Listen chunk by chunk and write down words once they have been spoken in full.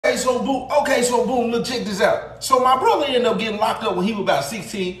so boom, look, check this out. So my brother ended up getting locked up when he was about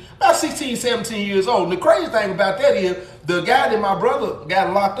 16, 17 years old. And the crazy thing about that is the guy that my brother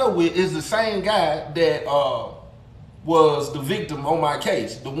got locked up with is the same guy that was the victim on my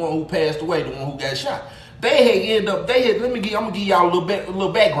case, the one who passed away, the one who got shot. I'm gonna give y'all a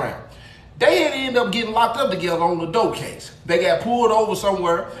little background. They had ended up getting locked up together on the dope case. They got pulled over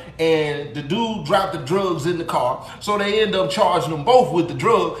somewhere, and the dude dropped the drugs in the car. So they ended up charging them both with the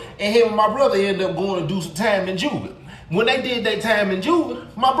drug, and him and my brother ended up going to do some time in juvie. When they did their time in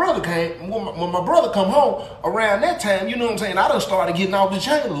juvie, my brother came. When my brother come home around that time, you know what I'm saying, I done started getting off the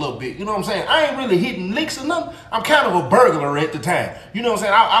chain a little bit. You know what I'm saying? I ain't really hitting licks or nothing. I'm kind of a burglar at the time. You know what I'm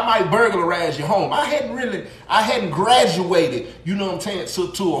saying? I might burglarize your home. I hadn't graduated, you know what I'm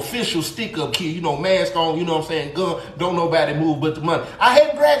saying, to official stick-up kid, you know, mask on, you know what I'm saying, gun, don't nobody move but the money. I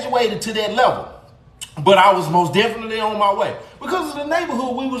hadn't graduated to that level. But I was most definitely on my way because of the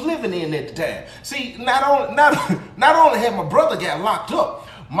neighborhood we was living in at the time. See, not only had my brother got locked up,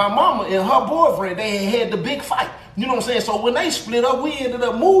 my mama and her boyfriend, they had the big fight. You know what I'm saying? So when they split up, we ended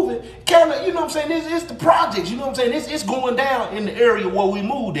up moving. Kind of, you know what I'm saying? It's the projects. You know what I'm saying? It's going down in the area where we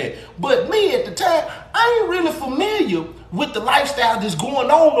moved at. But me at the time, I ain't really familiar with the lifestyle that's going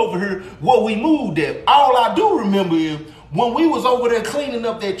on over here where we moved at. All I do remember is when we was over there cleaning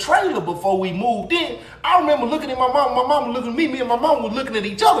up that trailer before we moved in, I remember looking at my mom looking at me and my mom was looking at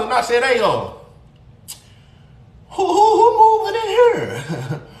each other, and I said, hey, who moving in here?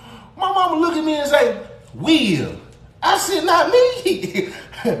 My mama looked at me and say, Will. I said, not me.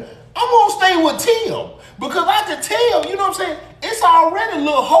 I'm gonna stay with Tim because I could tell, you know what I'm saying, it's already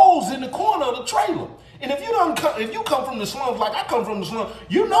little holes in the corner of the trailer. And if you come from the slums like I come from the slums,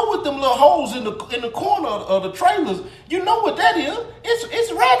 you know what them little holes in the corner of the trailers, you know what that is.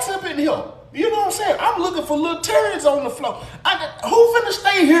 It's rats up in here. You know what I'm saying? I'm looking for little turds on the floor. Who finna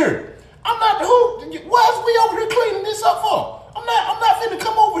stay here? Why is we over here cleaning this up for? I'm not finna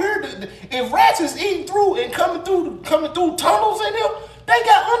come over here. If rats is eating through and coming through tunnels in here, they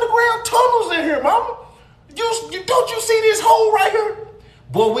got underground tunnels in here, mama. Don't you see this hole right here?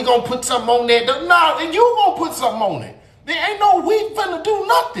 Boy, we gonna put something on that. Nah, and you gonna put something on it. There ain't no we finna do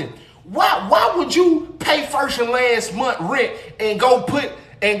nothing. Why would you pay first and last month rent and go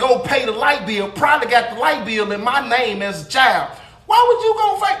pay the light bill? Probably got the light bill in my name as a child. Why would you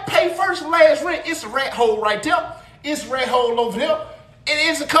go pay first and last rent? It's a rat hole right there. It's a rat hole over here. It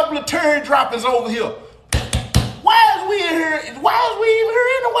is a couple of turd droppings over here. Why is we in here? Why is we even here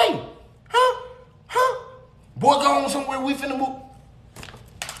anyway? Huh? Boy, go on somewhere we finna move.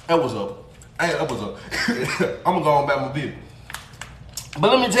 That was up. I'm gonna go on about my business.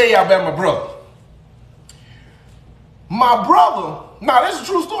 But let me tell y'all about my brother. My brother, that's a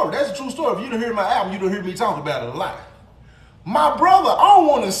true story. That's a true story. If you don't hear my album, you don't hear me talk about it a lot. My brother, I don't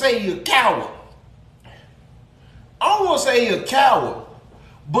want to say he's a coward.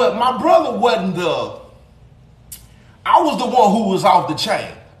 But my brother wasn't I was the one who was off the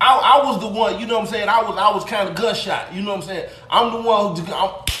chain. I was the one, you know what I'm saying? I was kind of gunshot, you know what I'm saying? I'm the one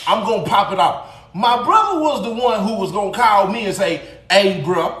I'm going to pop it off. My brother was the one who was going to call me and say, hey,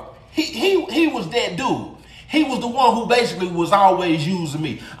 bro, he was that dude. He was the one who basically was always using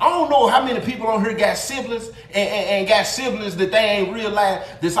me. I don't know how many people on here got siblings and got siblings that they ain't realized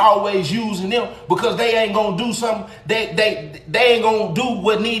that's always using them because they ain't going to do something. They ain't going to do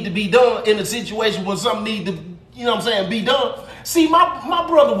what need to be done in a situation when something need to, you know what I'm saying, be done. See, my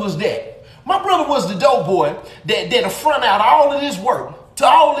brother was that. My brother was the dope boy that front out all of this work to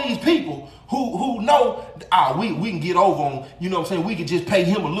all these people who know, we can get over on, you know what I'm saying, we can just pay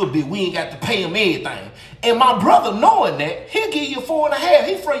him a little bit. We ain't got to pay him everything. And my brother, knowing that, he'll give you $4.5.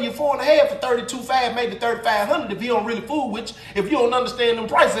 He front you $4.5 for $32,500, maybe $3,500 if he don't really fool with you. If you don't understand them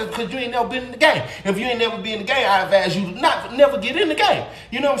prices, because you ain't never been in the game. If you ain't never been in the game, I advise you to never get in the game.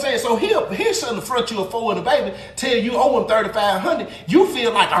 You know what I'm saying? So he'll suddenly front you a $4 and a baby, tell you owe him $3,500. You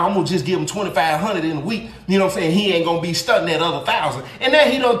feel like, I'm going to just give him $2,500 in a week. You know what I'm saying? He ain't going to be stunting that other $1,000. And now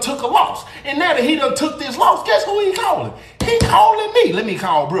he done took a loss. And now that he done took this loss, guess who he calling? He calling me. Let me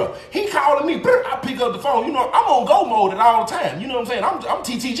call, bro. He calling me. I pick up the phone. You know, I'm on go mode all the time. You know what I'm saying? I'm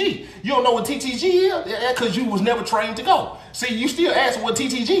TTG. You don't know what TTG is? Yeah, because you was never trained to go. See, you still asking what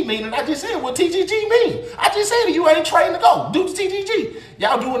TTG mean, and I just said what TTG mean. I just said you ain't trained to go. Do the TTG.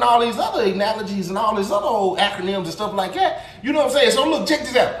 Y'all doing all these other analogies and all these other old acronyms and stuff like that. You know what I'm saying? So look, check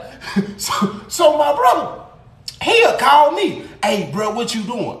this out. so my brother, he'll call me. Hey, bro, what you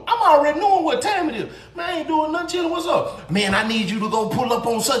doing? I'm already knowing what time it is. Man, I ain't doing nothing, chilling. What's up? Man, I need you to go pull up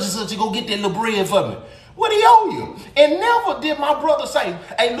on such and such and go get that little bread for me. What he owe you? And never did my brother say,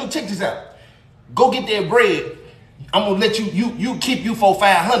 hey, look, check this out. Go get that bread. I'm gonna let you keep you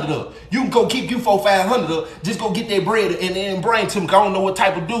 400-500 up. You can go keep you 400-500 up. Just go get that bread and bring to me. Cause I don't know what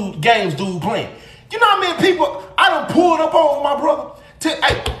type of games dude playing. You know how many people I done pulled up on my brother?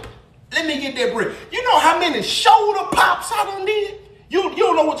 Hey, let me get that bread. You know how many shoulder pops I done did? You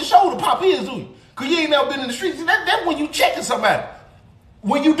don't know what the shoulder pop is, do you? Cause you ain't never been in the streets. That's when you checking somebody.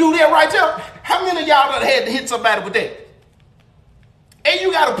 When you do that right there, how many of y'all done had to hit somebody with that? And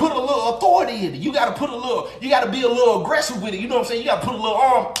you gotta put a little authority in it. You gotta be a little aggressive with it. You know what I'm saying? You gotta put a little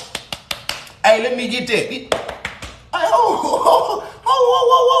arm. Hey, let me get that. Hey,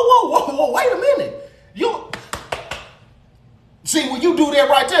 whoa, wait a minute. See, when you do that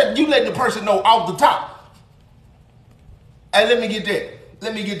right there, you letting the person know off the top. Hey, let me get that.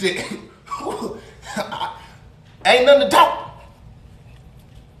 Ain't nothing to talk.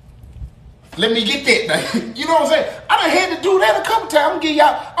 Let me get that, man. You know what I'm saying? I done had to do that a couple times.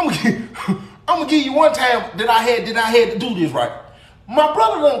 I'm gonna give you one time that I had to do this right. My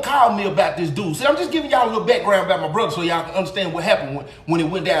brother done called me about this dude. See, I'm just giving y'all a little background about my brother so y'all can understand what happened when it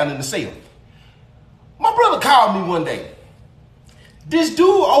went down in the cell. My brother called me one day. This dude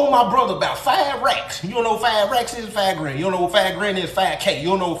owed my brother about 5 racks. You don't know what 5 racks is? 5 grand. You don't know what 5 grand is? 5K. You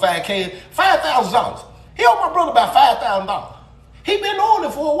don't know what 5K is? $5,000. He owed my brother about $5,000. He been on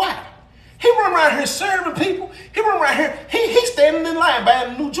it for a while. He run around here serving people. He run around here. He standing in line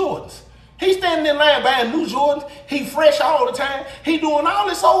buying new Jordans. He standing in line buying new Jordans. He fresh all the time. He doing all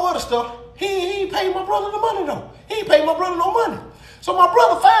this old other stuff. He ain't paying my brother the money though. He ain't paying my brother no money. So my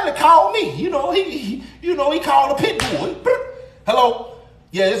brother finally called me. He called a pit bull. Hello?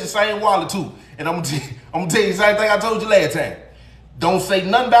 Yeah, it's the same wallet too. And I'm gonna tell you the same thing I told you last time. Don't say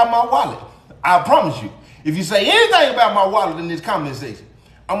nothing about my wallet. I promise you. If you say anything about my wallet in this comment section,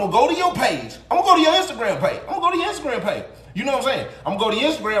 I'm gonna go to your page. I'm gonna go to your Instagram page. You know what I'm saying? I'm gonna go to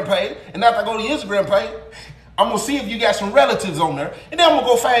your Instagram page, and after I go to your Instagram page, I'm gonna see if you got some relatives on there, and then I'm gonna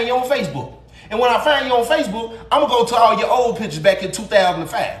go find you on Facebook. And when I find you on Facebook, I'm gonna go to all your old pictures back in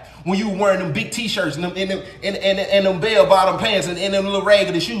 2005 when you were wearing them big T-shirts and them bell-bottom pants and them little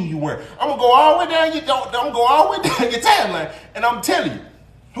raggedy shoes you wear. I'm gonna go all the way down your timeline, and I'm telling you,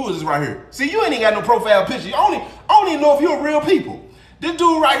 who is this right here? See, you ain't even got no profile picture. I don't even know if you're real people. This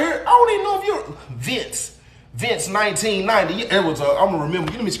dude right here, I don't even know if you're Vince 1990. It was I'm gonna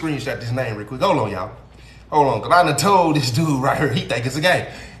remember. Let me screenshot this name real quick. Hold on, y'all. Hold on, cause I done told this dude right here. He think it's a game.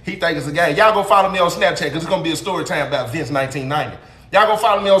 Y'all go follow me on Snapchat, cause it's gonna be a story time about Vince 1990. Y'all go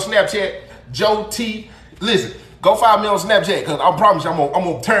follow me on Snapchat, Joe T. Listen, go follow me on Snapchat, cause I promise you, I'm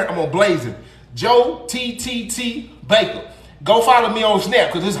gonna blaze him. Joe T Baker. Go follow me on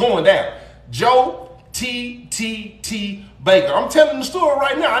Snap, cause it's going down. Joe T Baker. I'm telling the story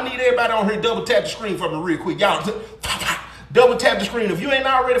right now. I need everybody on here double tap the screen for me real quick. Y'all double tap the screen. If you ain't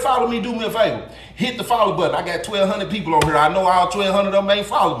already followed me, do me a favor. Hit the follow button. I got 1,200 people on here. I know all 1,200 of them ain't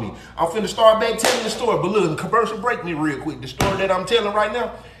followed me. I'm finna start back telling the story. But look, commercial break me real quick. The story that I'm telling right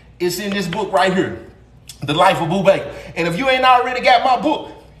now, it's in this book right here. The Life of Boo Baker. And if you ain't already got my book,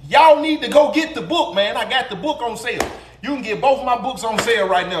 y'all need to go get the book, man. I got the book on sale. You can get both my books on sale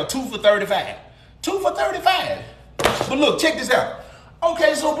right now. 2 for $35. 2 for $35. But look, check this out.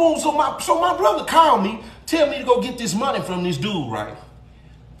 Okay, so boom, so my brother called me, tell me to go get this money from this dude, right?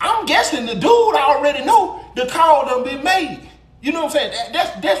 I'm guessing the dude already know the call done been made. You know what I'm saying?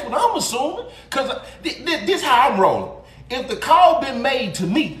 That's what I'm assuming, because this how I'm rolling. If the call been made to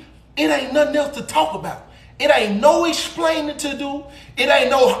me, it ain't nothing else to talk about. It ain't no explaining to do. It ain't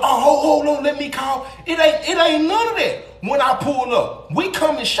no, hold on, let me call. It ain't none of that. When I pull up, we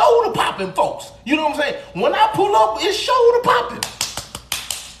coming shoulder popping, folks. You know what I'm saying? When I pull up, it's shoulder popping.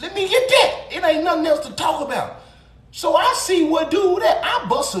 Let me get that. It ain't nothing else to talk about. So I see what dude at. I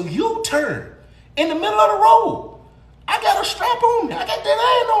bust a U-turn in the middle of the road. I got a strap on me. I got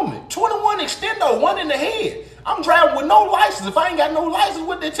that iron on me. 21 extendo, one in the head. I'm driving with no license. If I ain't got no license,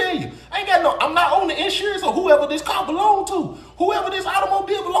 what they tell you? I'm not on the insurance or whoever this car belong to. Whoever this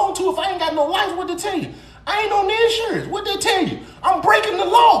automobile belong to, if I ain't got no license, what they tell you? I ain't on the insurance. What they tell you? I'm breaking the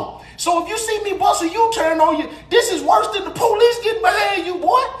law. So if you see me bust a U-turn on you, this is worse than the police getting behind you,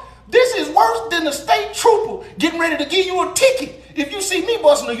 boy. This is worse than the state trooper getting ready to give you a ticket. If you see me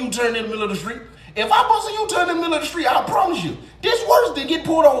busting a U-turn in the middle of the street, if I bust a U-turn in the middle of the street, I promise you, this worse than get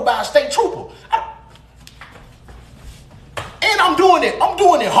pulled over by a state trooper. And I'm doing it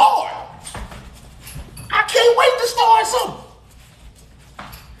hard. I can't wait to start something.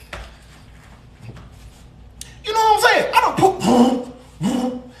 You know what I'm saying? I don't put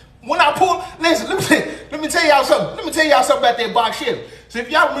when I pull. Listen, let me tell y'all something. Let me tell y'all something about that box Chevy. So if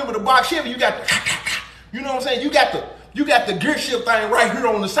y'all remember the box Chevy, you got the, you know what I'm saying? You got the gear shift thing right here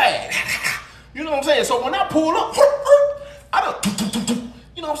on the side. You know what I'm saying? So when I pull up, I don't,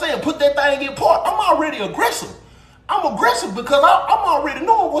 you know what I'm saying, put that thing in park. I'm already aggressive. I'm aggressive because I'm already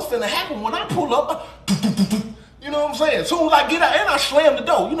knowing what's finna happen when I pull up. You know what I'm saying? As soon as I get out and I slam the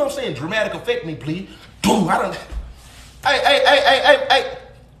door, you know what I'm saying? Dramatic effect me, please. Dude, I don't. Hey.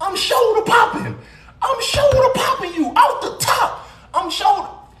 I'm shoulder popping. I'm shoulder popping you out the top. I'm shoulder.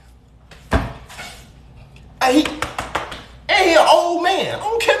 Hey, he an old man. I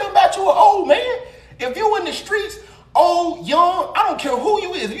don't care nothing about you, an old man. If you in the streets, old, young, I don't care who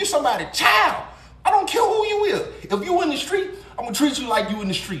you is. If you somebody child, I don't care who you is. If you in the street, I'm gonna treat you like you in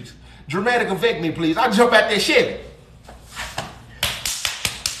the streets. Dramatic effect me, please. I jump out that Chevy.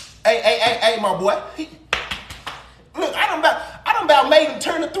 Hey, my boy. Look, I done about made him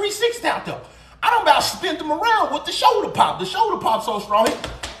turn the 360 out there. I done about spent him around with the shoulder pop. The shoulder pop so strong.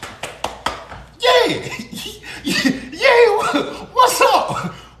 Yeah. What's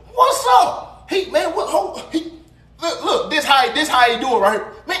up? What's up? Hey, man, look, this how you do it right here.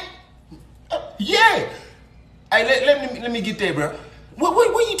 Man, yeah. Hey, let me get that, bro.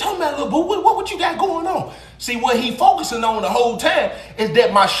 What you talking about, little boo? What you got going on? See, what he focusing on the whole time is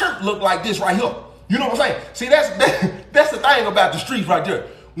that my shirt look like this right here. You know what I'm saying? See, that's the thing about the streets right there.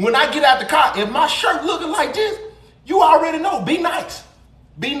 When I get out the car, if my shirt looking like this, you already know. Be nice.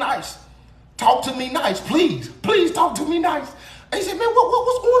 Be nice. Talk to me nice, please. Please talk to me nice. He said, man,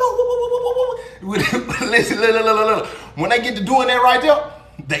 what's going on? Listen, look. When they get to doing that right there,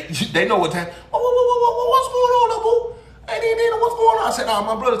 they know what time. What's going on, little boo? Hey, then what's going on? I said,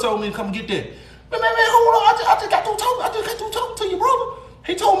 my brother told me to come get that. Man, hold on. I just got through talking to you, brother.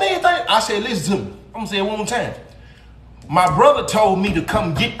 He told me everything. I said, listen to me. I'm gonna say it one more time. My brother told me to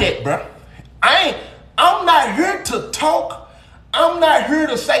come get that, bro. I'm not here to talk. I'm not here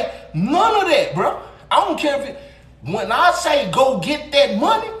to say none of that, bro. I don't care if when I say go get that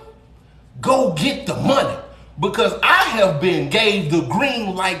money, go get the money. Because I have been gave the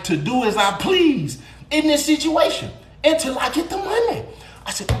green light to do as I please in this situation until I get the money.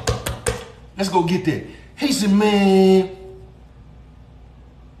 I said, let's go get that. He said, man,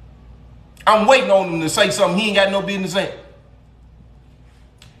 I'm waiting on him to say something he ain't got no business saying.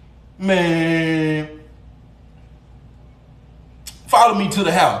 Man, follow me to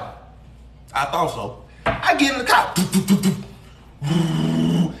the house. I thought so. I get in the car.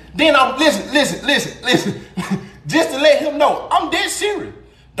 Then I'm, listen. Just to let him know, I'm dead serious.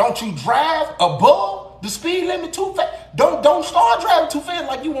 Don't you drive above the speed limit too fast. Don't start driving too fast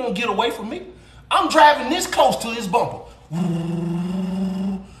like you won't get away from me. I'm driving this close to his bumper.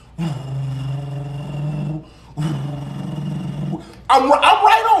 I'm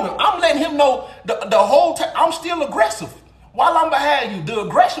right on him. I'm letting him know the whole time. I'm still aggressive. While I'm behind you, the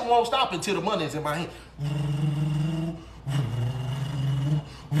aggression won't stop until the money is in my hand.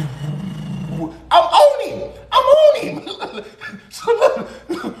 I'm on him. So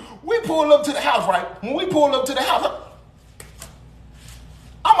look, we pull up to the house, right? When we pull up to the house,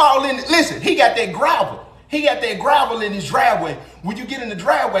 I'm all in it. Listen, he got that gravel. He got that gravel in his driveway. When you get in the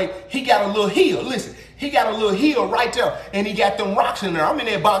driveway, he got a little hill. Listen, he got a little hill right there, and he got them rocks in there. I'm in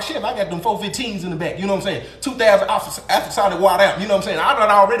that box Chevy. I got them 415s in the back. You know what I'm saying? 2000 alpha watt amp. You know what I'm saying? I done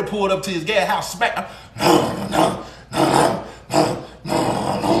already pulled up to his gas house. Smack.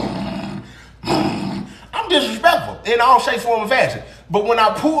 I'm disrespectful in all shapes, form, and fashion. But when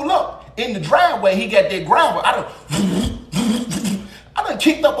I pull up in the driveway, he got that gravel. I done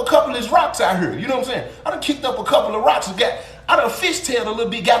kicked up a couple of his rocks out here. You know what I'm saying? I done kicked up a couple of rocks. I done fishtailed a little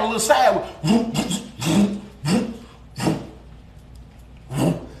bit, got a little side.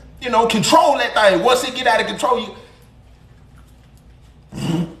 You know, control that thing. Once it get out of control, you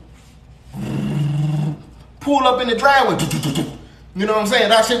pull up in the driveway. You know what I'm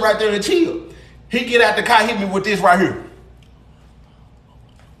saying? I sit right there and chill. He get out the car, hit me with this right here.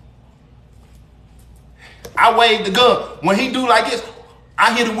 I wave the gun. When he do like this,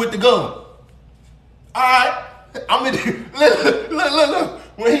 I hit him with the gun. All right. I'm in there. Look.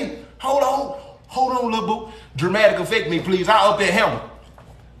 When he, hold on, little boo. Dramatic effect me, please. I up that hammer.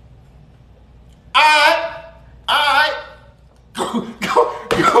 All right. Go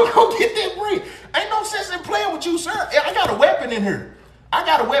get that bread. Ain't no sense in playing with you, sir. I got a weapon in here.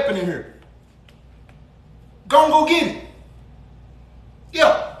 Go get it.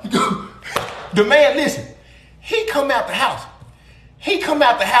 Yeah. The man, listen. He come out the house. He come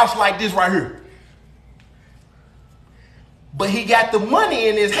out the house like this right here. But he got the money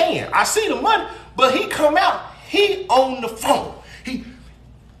in his hand. I see the money, but he come out. He on the phone. Then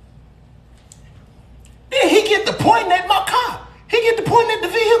he get to pointing at my car. He get to pointing at the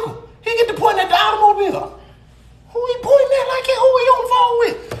vehicle. He get to pointing at the automobile. Who he pointing at like that? Who he on the phone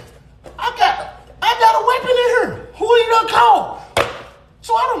with? I got Who you done called?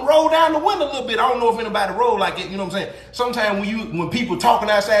 So I done roll down the window a little bit. I don't know if anybody roll like it, you know what I'm saying? Sometimes when people talking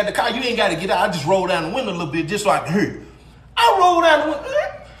outside the car, you ain't got to get out. I just roll down the window a little bit just so I can hear. I roll down the window.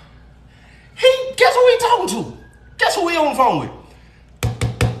 Guess who he talking to? Guess who he on the phone with?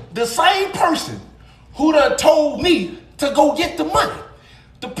 The same person who done told me to go get the money.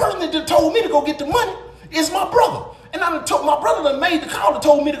 The person that done told me to go get the money is my brother. And I done told my brother that made the call that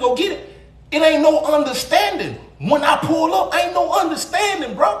told me to go get it. It ain't no understanding. When I pull up, ain't no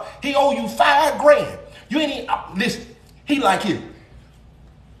understanding, bro. He owe you $5,000. You ain't even, listen, he like him.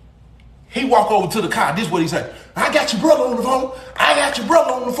 He walk over to the car. This is what he said. I got your brother on the phone. I got your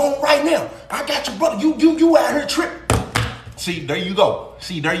brother on the phone right now. I got your brother. You out here tripping. See, there you go.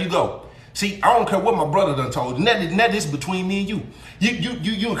 See, there you go. See, I don't care what my brother done told you. That is between me and you.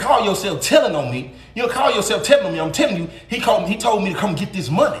 You call yourself telling on me. You call yourself telling on me. I'm telling you, he told me to come get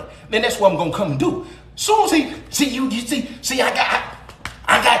this money. Then that's what I'm gonna come and do. Soon as I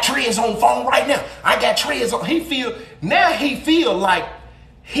got Trez on the phone right now. I got Trez on. He feel like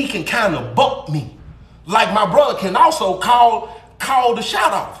he can kind of buck me. Like my brother can also call the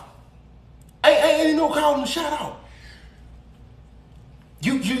shot off. Ain't no calling the shot off.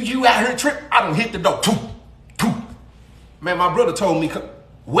 You out here trip? I done hit the door. Man, my brother told me,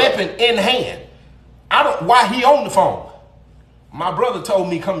 weapon in hand. Why he on the phone? My brother told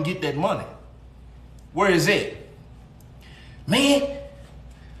me come get that money. Where is it? Man,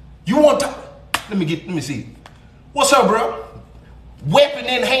 you want to, let me see. What's up, bro? Weapon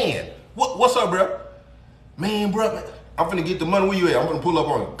in hand. What's up, bro? Man, bro, I'm finna get the money. Where you at? I'm gonna pull up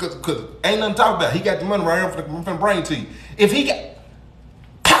on you. Cause ain't nothing to talk about. He got the money right here. I'm finna bring it to you. If he got,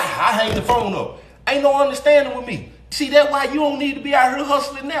 I hang the phone up. Ain't no understanding with me. See, that's why you don't need to be out here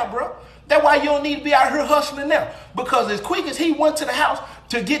hustling now, bro. That's why you don't need to be out here hustling now. Because as quick as he went to the house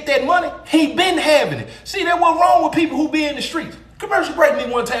to get that money, he been having it. See, that's what's wrong with people who be in the streets. Commercial break me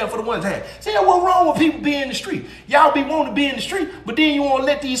one time for the one time. See, that's what's wrong with people being in the street. Y'all be wanting to be in the street, but then you want to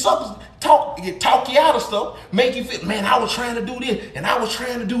let these suckers talk you out of stuff, make you feel, man, I was trying to do this, and I was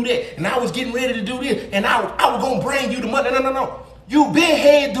trying to do that, and I was getting ready to do this, and I was going to bring you the money. No. You been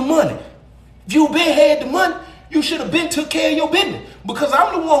had the money. If you been had the money, you should have been took care of your business. Because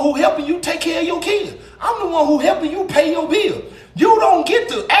I'm the one who helping you take care of your kids. I'm the one who helping you pay your bill. You don't get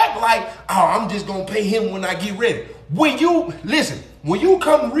to act like, oh, I'm just going to pay him when I get ready. When you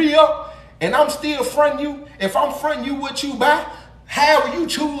come real and I'm still fronting you, if I'm fronting you what you buy, however you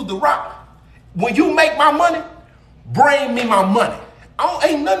choose to rock, when you make my money, bring me my money.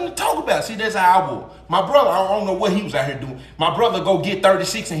 Ain't nothing to talk about. See, that's how I was. My brother, I don't know what he was out here doing. My brother go get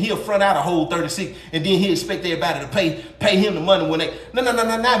 36 and he'll front out a whole 36 and then he'll expect everybody to pay him the money when they, no,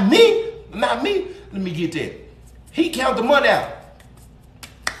 not me. Let me get that. He count the money out.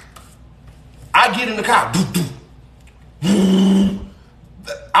 I get in the car.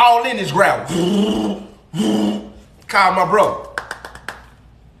 All in his gravel. Call my brother.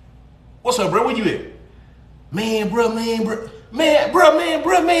 What's up, bro? Where you at? Man, nothing.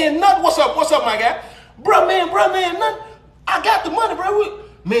 What's up, my guy? Bro, man, nothing. I got the money, bro.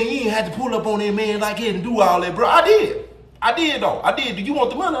 Man, you ain't had to pull up on that man like that and do all that, bro. I did, though. Do you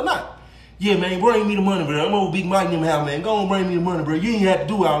want the money or not? Yeah, man, bring me the money, bro. I'm over Big Mike in them house, man. Go on, bring me the money, bro. You ain't had to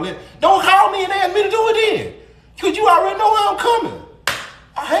do all that. Don't call me and ask me to do it then. Because you already know how I'm coming.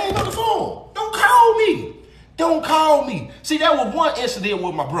 I hang up the phone. Don't call me. See, that was one incident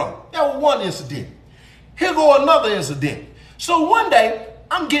with my brother. Here go another incident. So one day,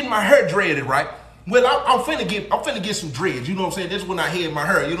 I'm getting my hair dreaded, right? Well, I'm finna get some dreads. You know what I'm saying? This is when I had my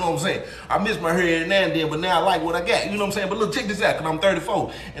hair. You know what I'm saying? I miss my hair every now and then, but now I like what I got. You know what I'm saying? But look, check this out, because I'm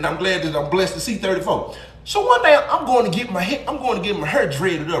 34, and I'm glad that I'm blessed to see 34. So one day, I'm going to get my hair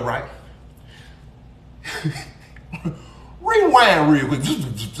dreaded up, right? Rewind real quick.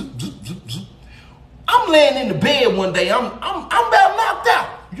 I'm laying in the bed one day. I'm about knocked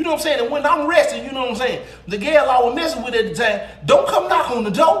out. You know what I'm saying? And when I'm resting, you know what I'm saying? The girl I was messing with at the time, don't come knock on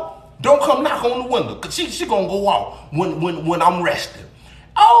the door. Don't come knock on the window. Because she going to go off when I'm resting.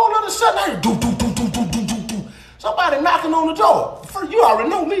 All of a sudden, I hear somebody knocking on the door. First, you already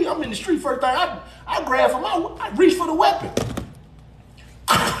know me. I'm in the street first thing. I grab I reach for the weapon.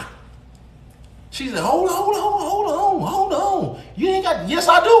 She said, hold on. You ain't got, yes,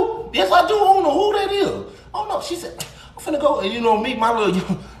 I do. I don't know who that is. Oh, no. She said, I'm finna go, you know, meet my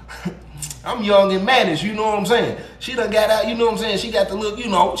little, I'm young and mannish, you know what I'm saying? She done got out, you know what I'm saying? She got the look, you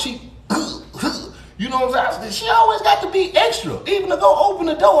know, you know what I'm saying? She always got to be extra. Even to go open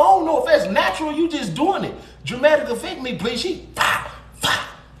the door, I don't know if that's natural, you just doing it. Dramatic effect me, please. She,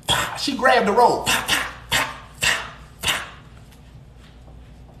 she grabbed the rope.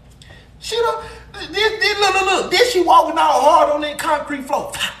 She done, look, this she concrete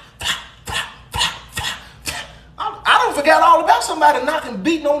floor. I done forgot all about somebody knocking,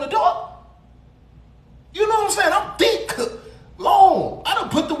 beating on the door. You know what I'm saying? I'm thick, long. I done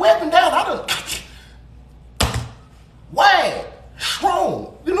put the weapon down. I done wide,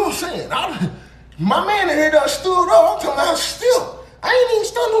 strong. You know what I'm saying? My man in here done stood up. I'm talking about still. I ain't even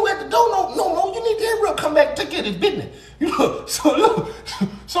standing at the door no more. You need to hurry up, come back and take care of this business. You know,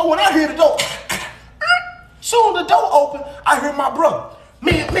 so when I hear the door, soon the door open, I hear my brother.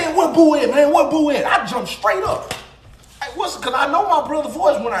 Man, where Boo at, man? Where Boo at? I jumped straight up. Cause I know my brother's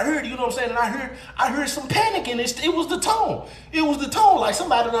voice when I heard it, you know what I'm saying? And I heard some panic in it. It was the tone. It was the tone, like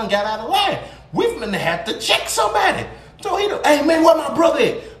somebody done got out of line. We finna have to check somebody. So hey man, where my brother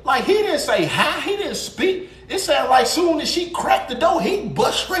at? Like he didn't say hi, he didn't speak. It sounded like soon as she cracked the door, he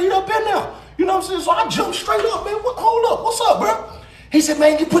bust straight up in there. You know what I'm saying? So I jumped straight up, man. Hold up, what's up, bro? He said,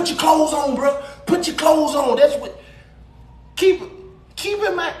 man, you put your clothes on, bro. Put your clothes on. That's what. Keep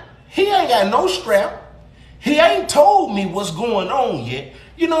in mind, he ain't got no strap. He ain't told me what's going on yet.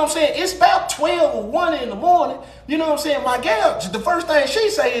 You know what I'm saying? It's about 12 or 1 in the morning. You know what I'm saying? My gal, the first thing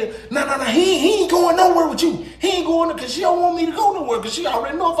she say is, no, he ain't going nowhere with you. He ain't going because she don't want me to go nowhere because she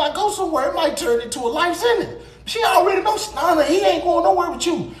already know if I go somewhere, it might turn into a life sentence. She already knows, no, he ain't going nowhere with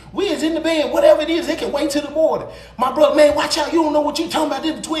you. We is in the bed, whatever it is, it can wait till the morning. My brother, man, watch out. You don't know what you talking about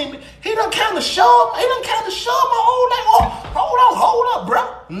this between me. He done kind of shoved my whole leg. Oh, hold up,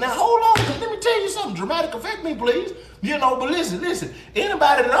 bro. Now, hold on, because let me tell you something. Dramatic effect me, please. You know, but listen.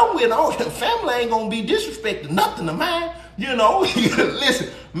 Anybody that I'm with, all your family ain't going to be disrespecting nothing to mine. You know,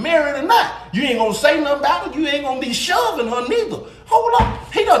 listen, married or not, you ain't going to say nothing about it. You ain't going to be shoving her neither. Hold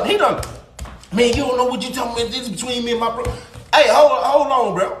up. He done. Man, you don't know what you talking about. This between me and my bro. Hey, hold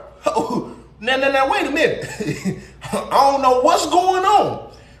on, bro. Now, wait a minute. I don't know what's going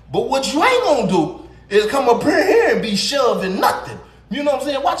on, but what you ain't gonna do is come up here and be shoving nothing. You know what I'm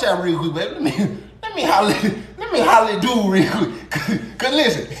saying? Watch out real quick, baby. Let me holler at dude real quick. Cause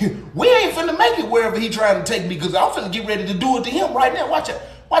listen, we ain't finna make it wherever he trying to take me. Cause I'm finna get ready to do it to him right now. Watch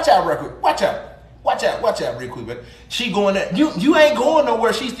out real quick. Watch out real quick, man. She going there. You ain't going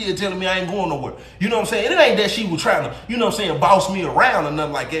nowhere. She still telling me I ain't going nowhere. You know what I'm saying? It ain't that she was trying to, you know what I'm saying, boss me around or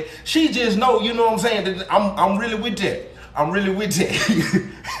nothing like that. She just know, you know what I'm saying, that I'm really with that. I'm really with that.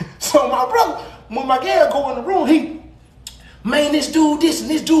 So my brother, when my gal go in the room, man, this dude this and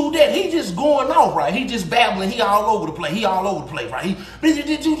this dude that. He just going off, right? He just babbling. He all over the place. Right? And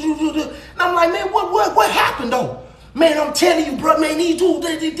I'm like, man, what happened though? Man, I'm telling you, bro, man, these dudes,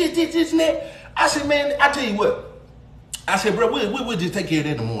 this and that. I said, man, I tell you what. I said, bro, we'll just take care of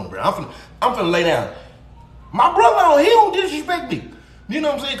that in the morning, bro. I'm finna lay down. My brother, he don't disrespect me. You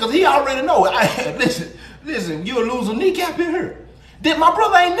know what I'm saying? Because he already know. Listen, you'll lose a kneecap in here. Then my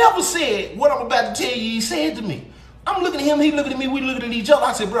brother ain't never said what I'm about to tell you he said to me. I'm looking at him, he looking at me, we looking at each other.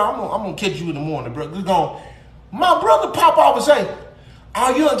 I said, bro, I'm gonna catch you in the morning, bro. My brother pop off and say,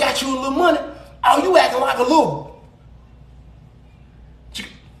 oh, you done got you a little money? Oh, you acting like a little...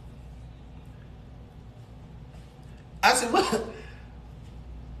 I said,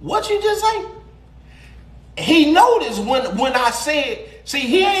 what you just say? He noticed when I said, see,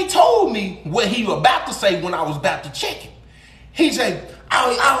 he ain't told me what he was about to say when I was about to check him. He said,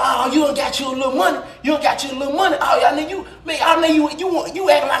 oh, you done got you a little money. You done got you a little money. Oh, I know you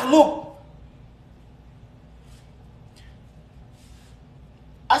acting like a little.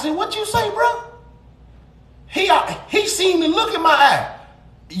 I said, what you say, bro? He seen the look in my eye.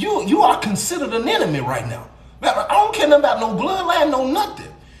 You are considered an enemy right now. I don't care nothing about no bloodline, no nothing.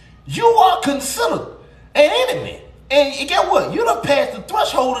 You are considered an enemy. And you get what? You done passed the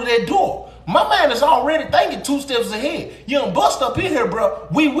threshold of that door. My man is already thinking 2 steps ahead. You done bust up in here, bro.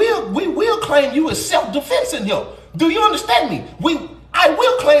 We will claim you as self-defense in here. Do you understand me? I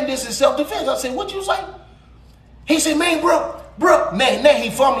will claim this as self-defense. I said, what you say? He said, man, bro, now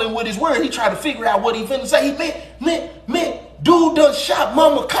he fumbling with his word. He trying to figure out what he finna say. Man, dude done shot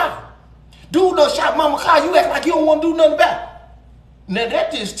Mama Kai. You act like you don't want to do nothing about it. Now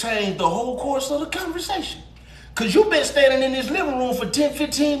that just changed the whole course of the conversation. Because you've been standing in this living room for 10,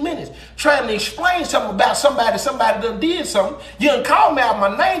 15 minutes trying to explain something about somebody done did something. You done called me out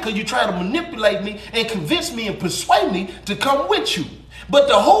my name because you trying to manipulate me and convince me and persuade me to come with you. But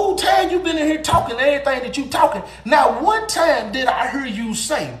the whole time you've been in here talking everything that you talking, not one time did I hear you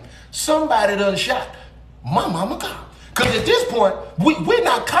say somebody done shot my mama God. Because at this point, we're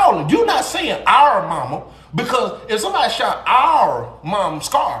not calling. You're not saying our mama. Because if somebody shot our mom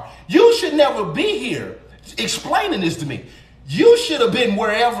Scar, you should never be here explaining this to me. You should have been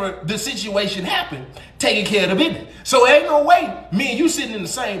wherever the situation happened, taking care of the business. So ain't no way me and you sitting in the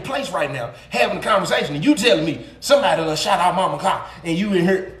same place right now, having a conversation, and you telling me somebody done shot out mama car, and you in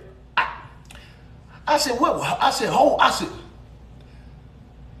here. I said, what? I said,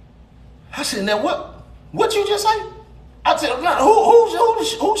 now what? What you just say? I said,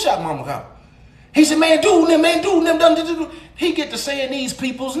 who shot mama car? He said, man, dude, them. He get to saying these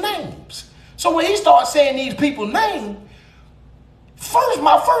people's names. So when he starts saying these people's names,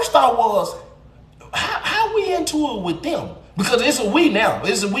 my first thought was, how we into it with them? Because it's a we now.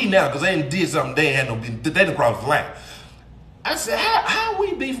 Because they did something they didn't cross the line. I said, how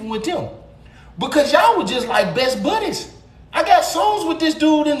we beefing with them? Because y'all were just like best buddies. I got songs with this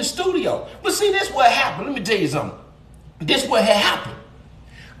dude in the studio. But see, this what happened. Let me tell you something. This what had happened.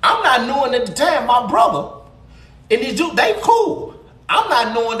 I'm not knowing at the time my brother and this dude, they cool. I'm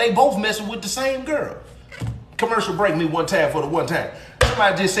not knowing they both messing with the same girl. Commercial break me one time for the one time.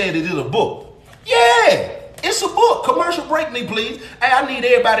 Somebody just said it is a book. Yeah, it's a book. Commercial break me, please. Hey, I need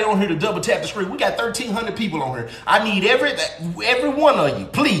everybody on here to double tap the screen. We got 1,300 people on here. I need every one of you,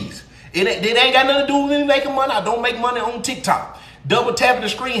 please. It ain't got nothing to do with me making money. I don't make money on TikTok. Double tapping the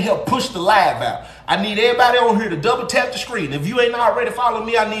screen help push the live out. I need everybody on here to double tap the screen. If you ain't already following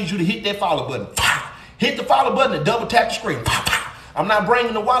me, I need you to hit that follow button. Hit the follow button and double tap the screen. I'm not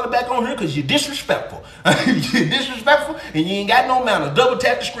bringing the wallet back on here because you're disrespectful. You're disrespectful and you ain't got no manner. Double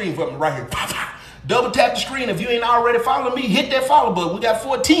tap the screen for me right here. Double tap the screen. If you ain't already following me, hit that follow button. We got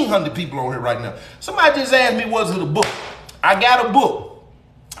 1,400 people on here right now. Somebody just asked me, was it a book? I got a book.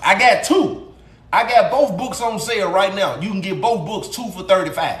 I got two. I got both books on sale right now. You can get both books, 2 for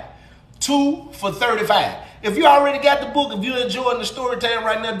 $35. 2 for $35. If you already got the book, if you're enjoying the story time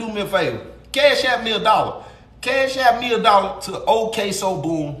right now, do me a favor. Cash out me $1. Cash out me $1 to OK So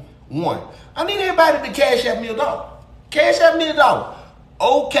Boom 1. I need everybody to cash out me $1. Cash out me $1.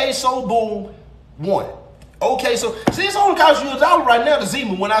 OK So Boom 1. Okay, so see, it's only cost you $1 right now to see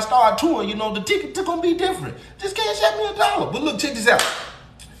me. When I start touring, you know, the tickets are gonna be different. Just cash out me $1. But look, check this out.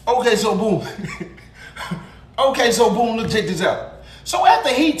 Okay, so boom. Okay, so boom, look, check this out. So after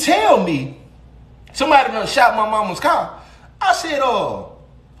he tell me somebody done shot my mama's car, I said,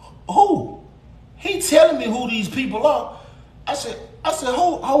 who? He telling me who these people are. I said,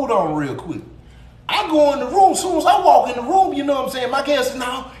 hold on real quick. I go in the room. As soon as I walk in the room, you know what I'm saying? My guy said,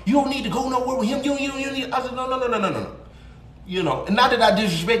 no, you don't need to go nowhere with him. You need. I said, no. You know, and not that I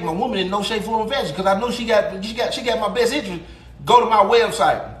disrespect my woman in no shape, form, or fashion, because I know she got my best interest. Go to my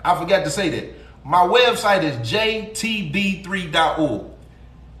website. I forgot to say that. My website is jtb3.org.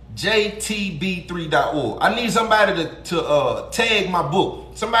 jtb3.org. I need somebody to tag my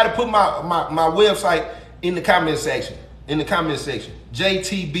book. Somebody put my website in the comment section.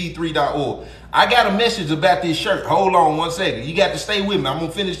 jtb3.org. I got a message about this shirt. Hold on one second. You got to stay with me. I'm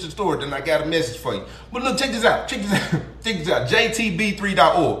gonna finish the story, then I got a message for you. But look, check this out.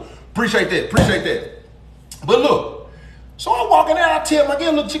 jtb3.org. Appreciate that. But look. So I'm walking out, I tell my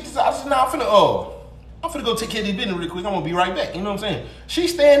girl, look, check this out. I said, nah, I'm finna go take care of this business real quick. I'm gonna be right back. You know what I'm saying? She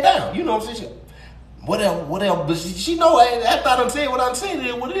stand down. You know what I'm saying? Whatever. But she know after I done said what I said, it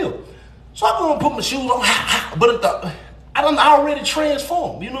is what it is. So I'm gonna put my shoes on. But I done already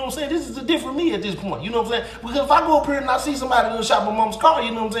transformed. You know what I'm saying? This is a different me at this point. You know what I'm saying? Because if I go up here and I see somebody done shot my mom's car, you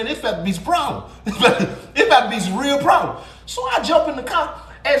know what I'm saying? It's about to be some problem. It's about to be some real problem. So I jump in the car.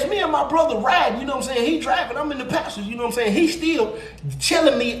 As me and my brother ride, you know what I'm saying? He driving, I'm in the passenger, you know what I'm saying? He's still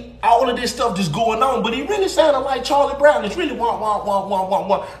telling me all of this stuff just going on, but he really sounded like Charlie Brown. It's really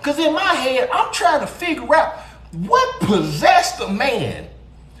wah. Because in my head, I'm trying to figure out what possessed a man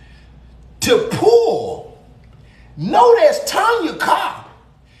to pull. Know that's Tanya car.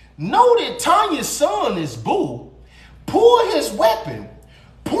 Know that Tanya's son is Boo. Pull his weapon,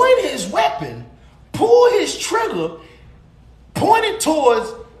 point his weapon, pull his trigger, pointed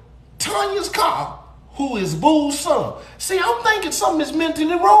towards Tanya's car, who is Boo's son. See, I'm thinking something is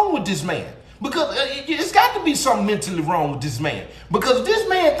mentally wrong with this man. Because it's got to be something mentally wrong with this man. Because this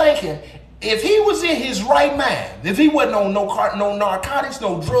man thinking, if he was in his right mind, if he wasn't on no narcotics,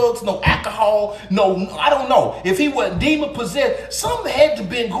 no drugs, no alcohol, I don't know. If he wasn't demon possessed, something had to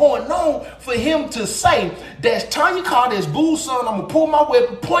been going on for him to say, that's Tanya's car, that's Boo's son. I'm going to pull my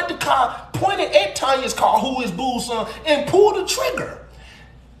weapon, point the car, point it at Tanya's car, who is Boo's son, and pull the trigger.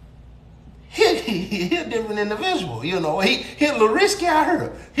 He a different individual, you know. He a little risky out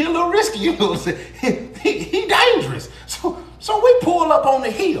here. He a little risky, you know what I'm saying? He dangerous. So we pull up on the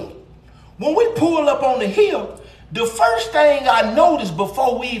hill. When we pull up on the hill, the first thing I noticed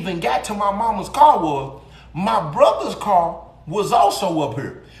before we even got to my mama's car was my brother's car was also up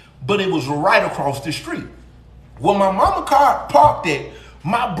here, but it was right across the street. Where my mama car parked at,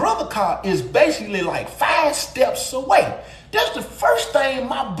 my brother car is basically like 5 steps away. That's the first thing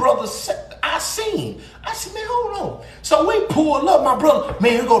my brother said I seen. I said, man, hold on. So we pulled up, my brother,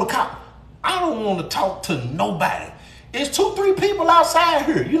 man, here go the cop. I don't want to talk to nobody. It's 2, 3 people outside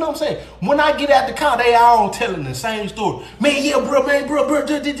here. You know what I'm saying? When I get out the car, they all telling the same story. Man, yeah, bro,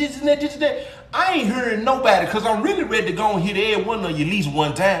 this and that. I ain't hearing nobody because I'm really ready to go and hit every one of you at least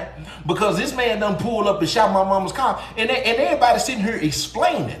one time. Because this man done pulled up and shot my mama's car. And everybody sitting here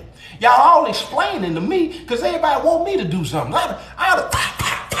explaining. Y'all all explaining to me because everybody want me to do something.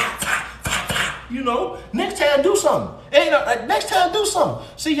 You know, next time do something. Next time do something.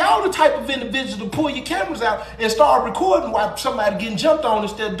 See, y'all the type of individuals to pull your cameras out and start recording while somebody getting jumped on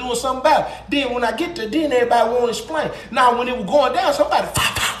instead of doing something about it. Then when I get there, then everybody want to explain. Now when it was going down, somebody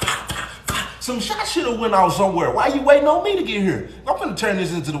some shot should have went out somewhere. Why you waiting on me to get here? I'm finna turn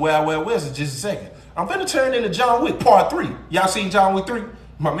this into the Wild Wild West in just a second. I'm finna turn into John Wick Part 3. Y'all seen John Wick 3?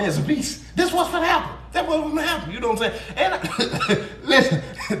 My man's a beast. This what's gonna happen. That's what's gonna happen. You know what I'm saying? And listen,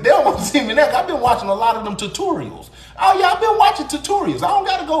 they don't want to see me next. I've been watching a lot of them tutorials. Oh yeah, I've been watching tutorials. I don't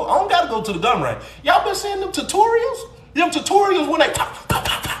gotta go to the gun range. Y'all been seeing them tutorials? Them tutorials when they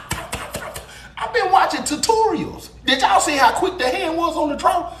I've been watching tutorials. Did y'all see how quick the hand was on the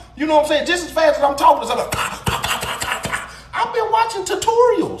draw? You know what I'm saying? Just as fast as I'm talking, I've been watching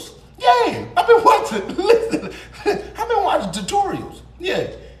tutorials. Yeah, I've been watching. Listen, I've been watching tutorials.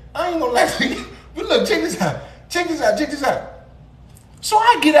 Yeah, I ain't gonna let you. But look, check this out. Check this out. So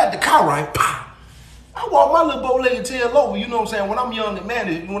I get out the car, right? I walk my little bow-legged tail over. You know what I'm saying? When I'm young and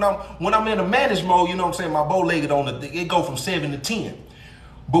managed, when I'm in a managed mode, you know what I'm saying? My bow-legged it go from 7 to 10.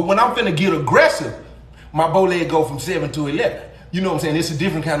 But when I'm finna get aggressive, my bow leg go from 7 to 11. You know what I'm saying? It's a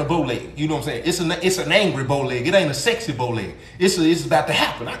different kind of bow leg. You know what I'm saying? It's an angry bow leg. It ain't a sexy bow leg. It's about to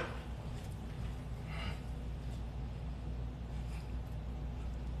happen.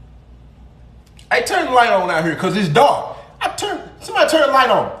 Hey, turn the light on out here because it's dark. Somebody turn the light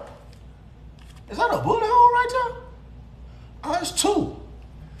on. Is that a bullet hole right there? Oh, it's 2.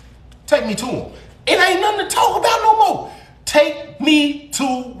 Take me to them. It ain't nothing to talk about no more. Take me to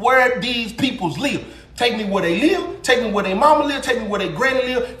where these peoples live. Take me where they live. Take me where their mama live. Take me where their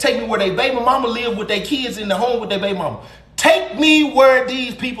granny live. Take me where their baby mama live with their kids in the home with their baby mama. Take me where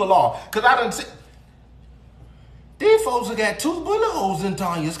these people are. Because I done see. These folks have got 2 bullet holes in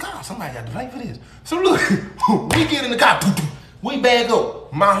Tanya's car. Somebody got to pay for this. So look, we get in the car. We bag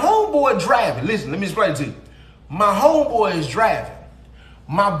up. My homeboy driving. Listen, let me explain to you. My homeboy is driving.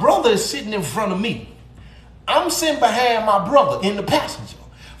 My brother is sitting in front of me. I'm sitting behind my brother in the passenger.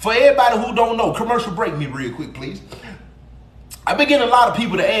 For everybody who don't know, commercial break me real quick, please. I've been getting a lot of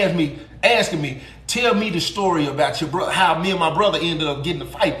people to asking me, tell me the story about your brother, how me and my brother ended up getting a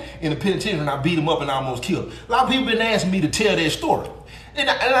fight in the penitentiary and I beat him up and I almost killed him. A lot of people been asking me to tell their story. And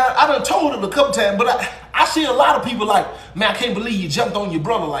I done told it a couple times, but I see a lot of people like, man, I can't believe you jumped on your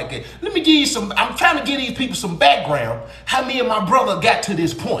brother like that. Let me give you I'm trying to give these people some background, how me and my brother got to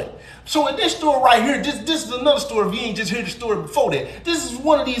this point. So in this story right here, this is another story. If you ain't just heard the story before that, this is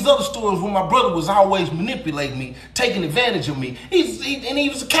one of these other stories where my brother was always manipulating me, taking advantage of me. He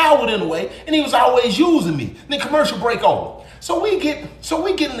was a coward in a way, and he was always using me. Then commercial break over. So we get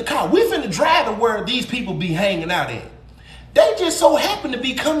in the car. We finna drive to where these people be hanging out at. They just so happen to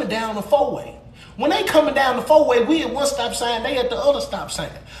be coming down the 4-way. When they coming down the 4-way, we at one stop sign, they at the other stop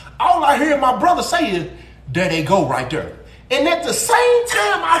sign. All I hear my brother say is, there they go right there. And at the same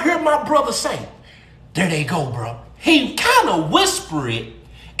time, I hear my brother say, there they go, bro. He kind of whisper it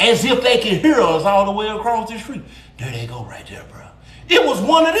as if they can hear us all the way across the street. There they go right there, bro. It was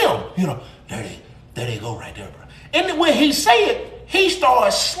one of them, you know, there they go right there, bro. And when he say it, he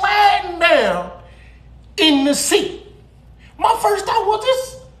starts sliding down in the seat. My first thought was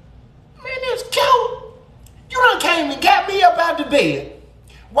this coward. You done came and got me up out the bed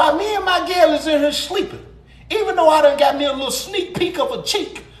while me and my girl is in here sleeping. Even though I done got me a little sneak peek of a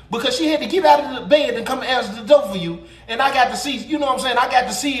cheek because she had to get out of the bed and come answer the door for you. And I got to see, you know what I'm saying? I got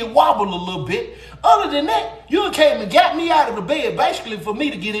to see it wobble a little bit. Other than that, you came and got me out of the bed basically for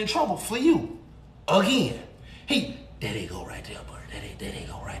me to get in trouble for you. Again. There they go right there, bro. There they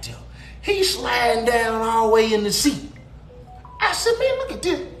go right there. He's sliding down all the way in the seat. I said, man, look at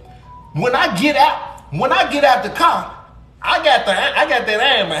this. When I get out the car, I got that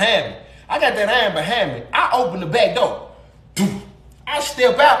iron behind me. I open the back door. I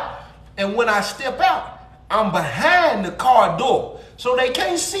step out. And when I step out, I'm behind the car door. So they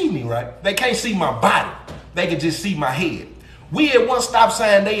can't see me, right? They can't see my body. They can just see my head. We at one stop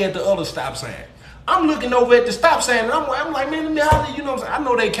sign, they at the other stop sign. I'm looking over at the stop sign and I'm like, man, let me holler, you know what I'm saying? I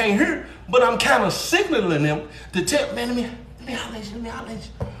know they can't hear, but I'm kind of signaling them to tell, man, let me holler at you, let me holler at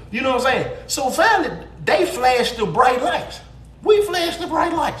you. You know what I'm saying? So finally, they flashed the bright lights. We flashed the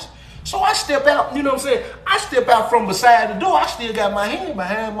bright lights. So I step out, you know what I'm saying? I step out from beside the door. I still got my hand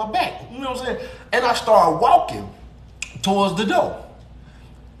behind my back, you know what I'm saying? And I start walking towards the door.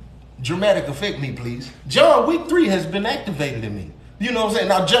 Dramatic effect me, please. John Wick 3 has been activated in me. You know what I'm saying?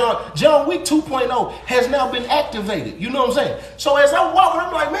 Now, John Wick 2.0 has now been activated. You know what I'm saying? So as I'm walking,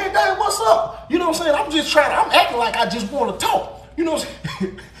 I'm like, man, dang, what's up? You know what I'm saying? I'm acting like I just want to talk. You know what I'm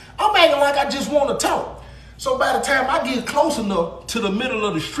saying? I'm acting like I just want to talk. So by the time I get close enough to the middle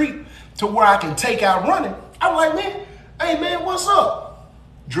of the street to where I can take out running, I'm like, man, hey, man, what's up?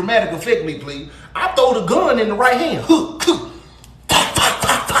 Dramatic effect me, please. I throw the gun in the right hand.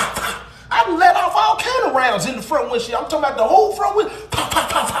 I let off all kind of rounds in the front windshield. I'm talking about the whole front windshield.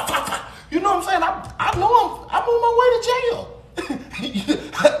 You know what I'm saying? I know I'm on my way to jail.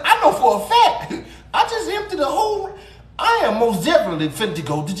 I know for a fact. I just emptied the whole. I am most definitely finna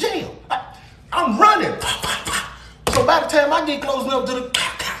go to jail. I'm running. So by the time I get close enough to the,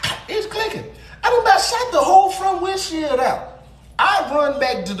 it's clicking. I done about shot the whole front windshield out. I run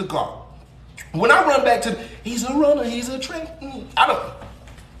back to the car. When I run back to he's a runner, he's a train. I don't.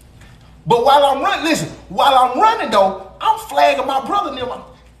 But while I'm running though, I'm flagging my brother and them.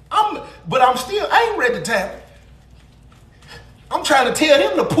 But I ain't ready to tap. I'm trying to tell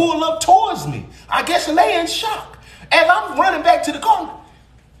them to pull up towards me. I guess they in shock. As I'm running back to the car,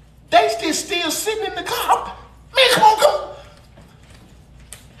 they still sitting in the car. Man, come on.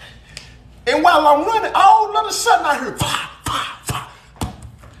 And while I'm running, all of a sudden I heard fire.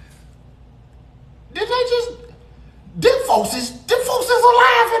 Did they just? Them folks is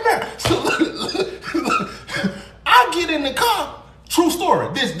alive in there. So I get in the car. True story.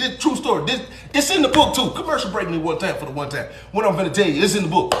 This true story. It's in the book too. Commercial break me one time for the one time. What I'm gonna tell you, it's in the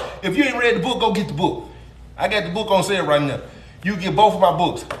book. If you ain't read the book, go get the book. I got the book on sale right now. You get both of my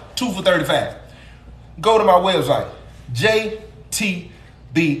books, 2 for $35. Go to my website, jtb3.org.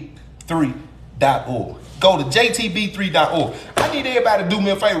 Go to jtb3.org. I need everybody to do me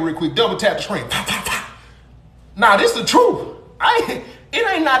a favor real quick. Double tap the screen. Nah, this is the truth.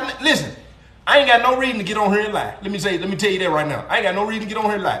 Listen, I ain't got no reason to get on here and lie. Let me tell you that right now. I ain't got no reason to get on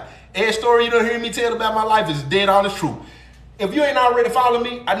here and lie. Every story you done hear me tell about my life is dead honest truth. If you ain't already following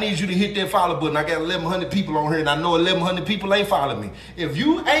me, I need you to hit that follow button. I got 1,100 people on here, and I know 1,100 people ain't following me. If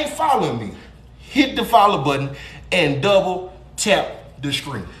you ain't following me, hit the follow button and double tap the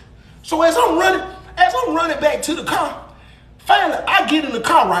screen. So as I'm running back to the car, finally I get in the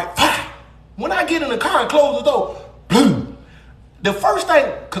car, right? When I get in the car and close the door, boom. The first thing,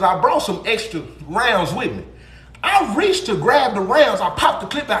 because I brought some extra rounds with me, I reached to grab the rounds. I popped the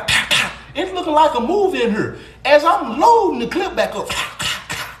clip out. It's looking like a movie in here. As I'm loading the clip back up,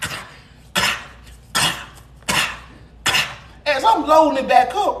 as I'm loading it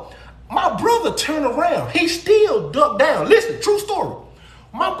back up, my brother turned around. He still ducked down. Listen, true story.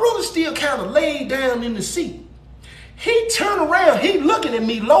 My brother still kind of laid down in the seat. He turned around. He looking at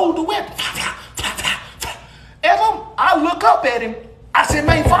me load the weapon. As I look up at him, I said,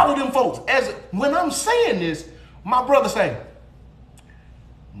 man, follow them folks. When I'm saying this, my brother saying,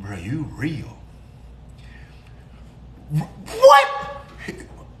 bro, you real. What?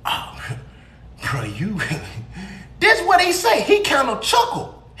 Oh, bro, you. This is what he say. He kind of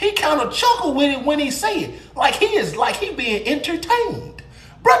chuckled. He kind of chuckled with it when he say it. Like he being entertained.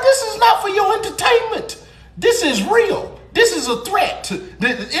 Bro, this is not for your entertainment. This is real. This is a threat.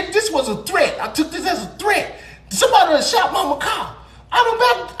 This was a threat. I took this as a threat. Somebody done shot Mama car. I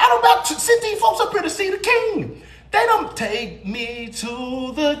don't about to send these folks up here to see the king. They don't take me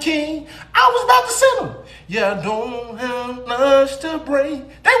to the king. I was about to send them. Yeah, I don't have much to bring.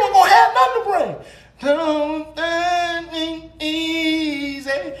 They weren't going to have nothing to bring. Don't let me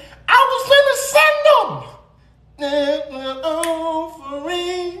easy. I was finna send them.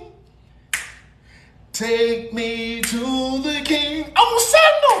 Offering. Take me to the king. I'm going to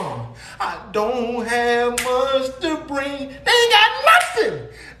send them. I don't have much to bring. They ain't got nothing.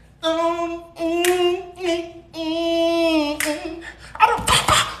 I don't.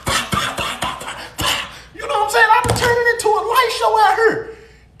 You know what I'm saying? I'm turning into a light show out here.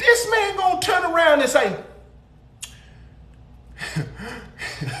 This man gonna turn around and say,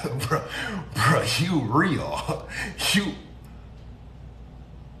 bro, you real.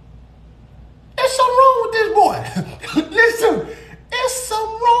 There's something wrong with this boy. Listen, there's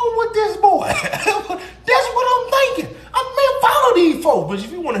something wrong with this boy. That's what I'm thinking. Man, follow these folks. But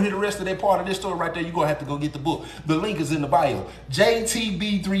if you want to hear the rest of that part of this story right there, you're going to have to go get the book. The link is in the bio.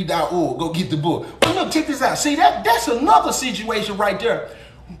 jtb3.org. Go get the book. But look, check this out. See, that's another situation right there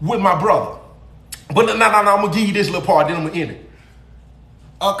with my brother. But no, I'm gonna give you this little part, then I'm gonna end it.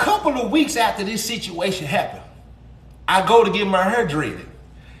 A couple of weeks after this situation happened, I go to get my hair dreaded.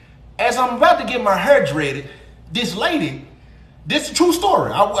 As I'm about to get my hair dreaded, this lady, this is a true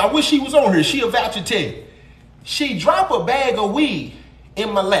story. I wish she was on here. She about to tell you. She dropped a bag of weed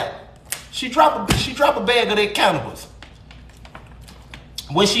in my lap. She drop a bag of that cannabis.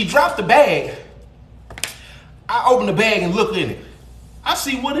 When she dropped the bag, I open the bag and look in it. I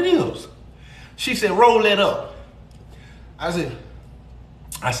see what it is. She said, roll that up. I said,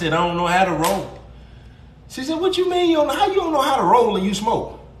 I don't know how to roll. She said, what you mean you don't know? How you don't know how to roll and you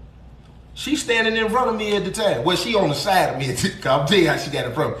smoke? She's standing in front of me at the time. Well, she on the side of me. I'll tell you how she got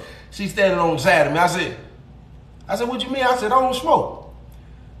in front of me. She's standing on the side of me. I said, what you mean? I said, I don't smoke.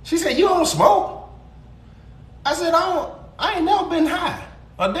 She said, you don't smoke? I said, I ain't never been high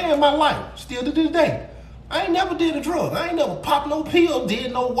a day in my life, still to this day. I ain't never did a drug. I ain't never popped no pill,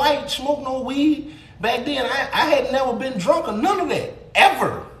 did no white, smoked no weed. Back then, I had never been drunk or none of that.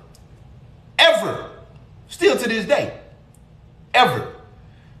 Ever. Ever. Still to this day. Ever.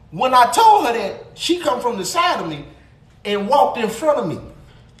 When I told her that, she come from the side of me and walked in front of me.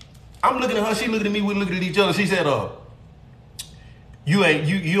 I'm looking at her, she looking at me, we looking at each other. She said, you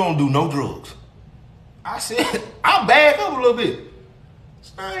don't do no drugs. I said, I back up a little bit.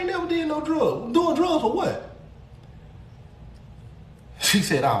 I ain't never did no drugs. I'm doing drugs for what? She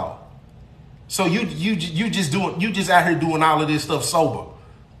said, oh. So you just out here doing all of this stuff sober.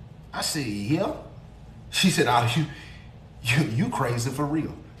 I said, yeah. She said, oh, you crazy for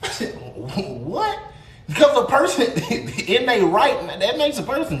real. I said, what? Because a person in their right, that makes a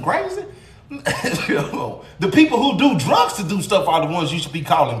person crazy? The people who do drugs to do stuff are the ones you should be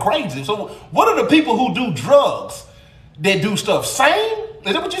calling crazy. So what are the people who do drugs that do stuff sane?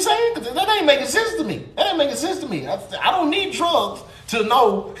 Is that what you're saying? Because that ain't making sense to me. That ain't making sense to me. I don't need drugs to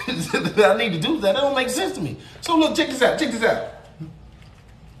know that I need to do that. That don't make sense to me. So look, check this out. Check this out.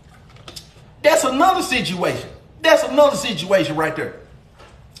 That's another situation. That's another situation right there.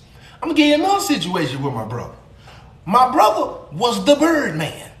 I'm gonna give you another situation with my brother. My brother was the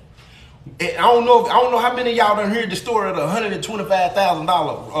Birdman. I don't know how many of y'all done heard the story of the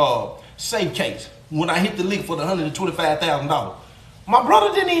 $125,000 safe case when I hit the lick for the $125,000. My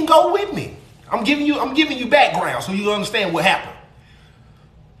brother didn't even go with me. I'm giving you background so you understand what happened.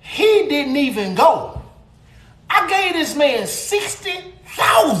 He didn't even go. I gave this man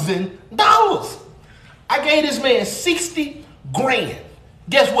 $60,000. I gave this man 60 grand.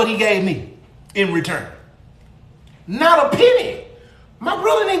 Guess what he gave me in return? Not a penny. My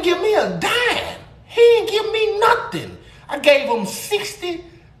brother didn't give me a dime. He didn't give me nothing. I gave him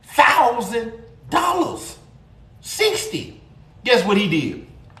 $60,000. 60. Guess what he did?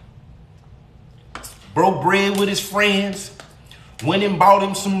 Broke bread with his friends. Went and bought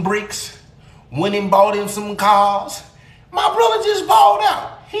him some bricks. Went and bought him some cars. My brother just balled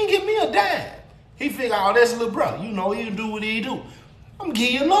out. He didn't give me a dime. He figured, oh, that's a little brother. You know, he'll do what he do. I'm going to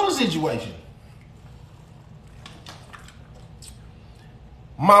give you another situation.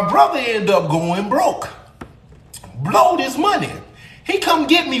 My brother ended up going broke. Blowed his money. He come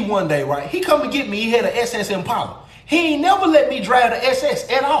get me one day, right? He come and get me. He had an SS Impala. He ain't never let me drive the SS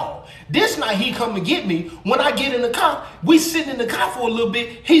at all. This night he come and get me. When I get in the car, we sitting in the car for a little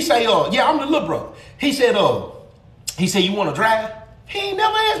bit. He say, yeah, I'm the little brother. He said, you want to drive? He ain't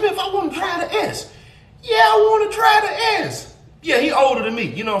never asked me if I want to drive the S. Yeah, I want to drive the S. Yeah, he older than me.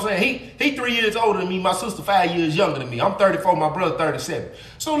 You know what I'm saying? He 3 years older than me. My sister 5 years younger than me. I'm 34, my brother 37.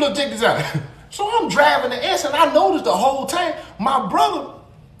 So look, check this out. So I'm driving the S and I noticed the whole time my brother,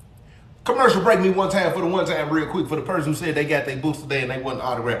 commercial break me one time for the one time real quick for the person who said they got their books today and they wasn't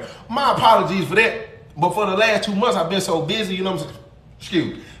autographed. My apologies for that. But for the last 2 months, I've been so busy, you know what I'm saying?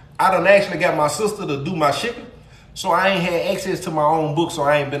 Excuse me. I done actually got my sister to do my shipping. So I ain't had access to my own book, so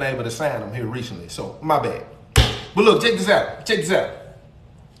I ain't been able to sign them here recently. So my bad. But look, check this out. Check this out.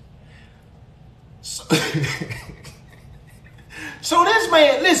 So this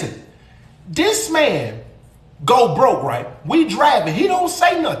man, listen, this man go broke, right? We driving. He don't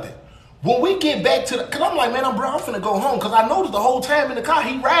say nothing. When we get back to the, because I'm like, man, I'm finna go home because I noticed the whole time in the car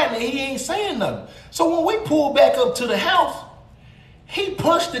he riding and he ain't saying nothing. So when we pull back up to the house, he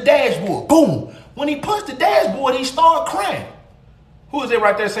punched the dashboard. Boom. When he punched the dashboard, he started crying. Who is that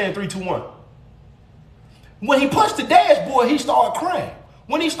right there saying 3, 2, 1? When he punched the dashboard, he started crying.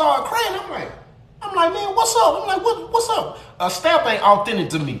 When he started crying, I'm like, man, what's up? I'm like, what's up? A stamp ain't authentic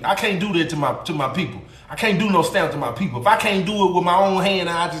to me. I can't do that to my people. I can't do no stamp to my people. If I can't do it with my own hand,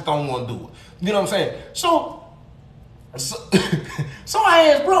 I just don't want to do it. You know what I'm saying? So I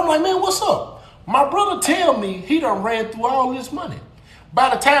asked bro, I'm like, man, what's up? My brother tell me he done ran through all this money. By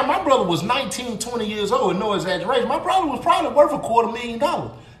the time my brother was 19, 20 years old, no exaggeration, my brother was probably worth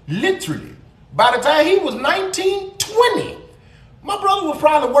 $250,000. Literally. By the time he was 19, 20, my brother was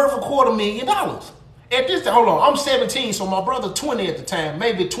probably worth $250,000. At this time, hold on, I'm 17, so my brother 20 at the time,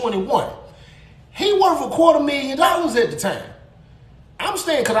 maybe 21. He worth $250,000 at the time. I'm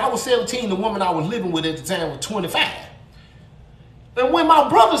saying because I was 17, the woman I was living with at the time was 25. And when my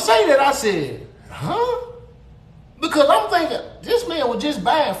brother say that, I said, huh? Because I'm thinking, this man was just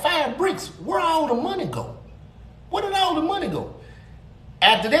buying 5 bricks. Where all the money go? Where did all the money go?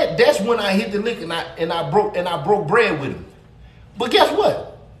 After that, that's when I hit the lick and I broke bread with him. But guess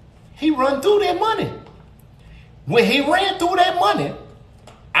what? He run through that money. When he ran through that money,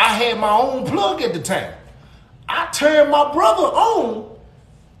 I had my own plug at the time. I turned my brother on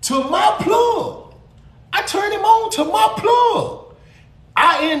to my plug. I turned him on to my plug.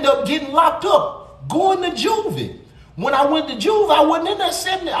 I end up getting locked up, going to juvie. When I went to juvie, I wasn't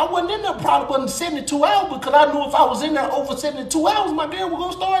in there probably 72 hours because I knew if I was in there over 72 hours, my girl was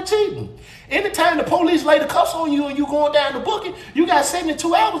going to start cheating. Anytime the police lay the cuffs on you and you going down the booking, you got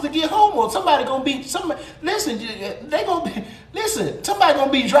 72 hours to get home or somebody going to be, somebody going to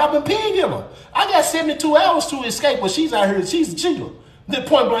be dropping pig in her. I got 72 hours to escape, but she's out here, she's a cheater. The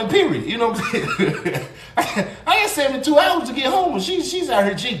point blank period, you know what I'm saying? I got 72 hours to get home and she's out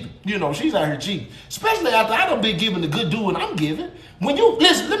here cheating. You know, she's out here cheating. Especially after I done been giving the good doing I'm giving. When you,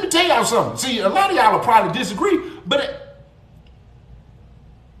 listen, let me tell y'all something. See, a lot of y'all will probably disagree, but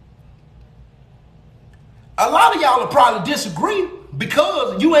a lot of y'all will probably disagree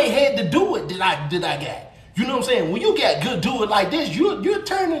because you ain't had to do it that I got. You know what I'm saying? When you got good doing like this, you're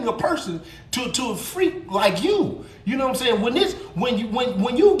turning a person to a freak like you. You know what I'm saying?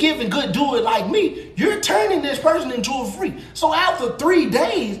 When you giving good doing like me, you're turning this person into a freak. So after 3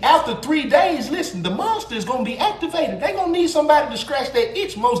 days, listen, the monster is gonna be activated. They're gonna need somebody to scratch that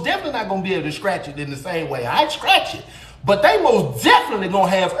itch. Most definitely not gonna be able to scratch it in the same way I scratch it. But they most definitely gonna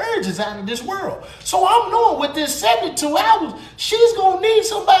have urges out of this world. So I'm knowing with this 72 hours, she's gonna need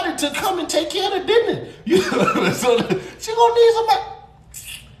somebody to come and take care of the business. You know, so she gonna need somebody.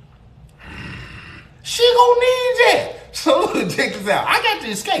 She gonna need that. So look, check this out. I got to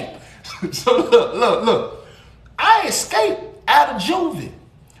escape. So look. I escaped out of juvie.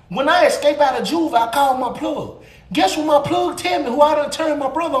 When I escape out of juvie, I call my plug. Guess what my plug tell me, who I done turned my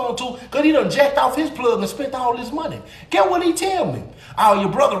brother on to, because he done jacked off his plug and spent all his money. Get what he tell me? Oh, your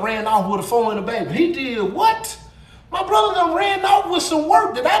brother ran off with a phone and a baby. He did what? My brother done ran off with some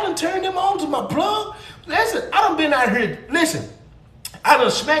work that I done turned him on to my plug. Listen, I done been out here, listen, I done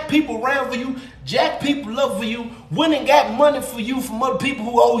smacked people around for you, jacked people up for you, went and got money for you from other people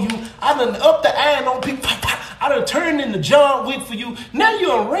who owe you. I done up the iron on people. I done turned into John Wick for you. Now you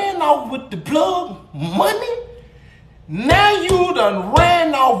done ran off with the plug money? Now you done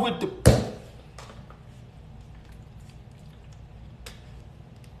ran off with the...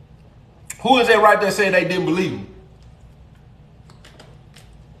 Who is that right there saying they didn't believe him?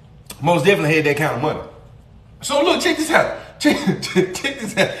 Most definitely had that kind of money. So look, check this out. Check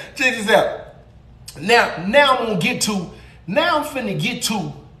this out. Now I'm finna get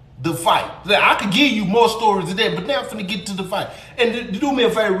to the fight. I could give you more stories than that, but now I'm finna get to the fight. And do me a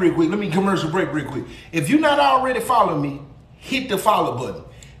favor real quick. Let me commercial break real quick. If you're not already following me, hit the follow button.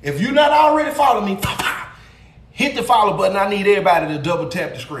 If you're not already following me, hit the follow button. I need everybody to double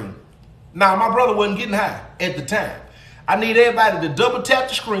tap the screen. Now, my brother wasn't getting high at the time. I need everybody to double tap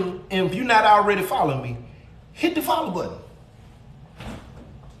the screen. And if you're not already following me, hit the follow button.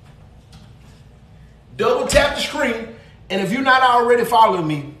 Double tap the screen. And if you're not already following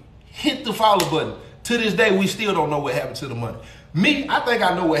me, hit the follow button. To this day, we still don't know what happened to the money. Me, I think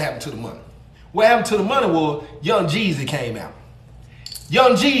I know what happened to the money. What happened to the money was Young Jeezy came out.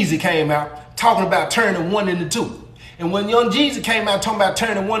 Young Jeezy came out talking about turning 1 into 2. And when Young Jeezy came out talking about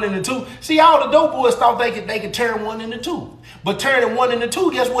turning 1 into 2, see, all the dope boys thought they could turn 1 into 2. But turning 1 into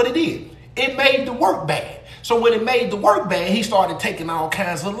 2, guess what it did? It made the work bad. So when it made the work bad, he started taking all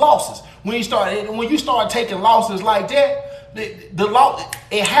kinds of losses. When you start taking losses like that, the loss,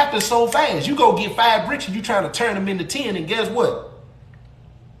 it happens so fast. You go get 5 bricks and you trying to turn them into 10, and guess what?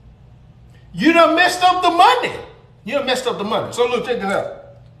 You done messed up the money. You done messed up the money. So look, check this out.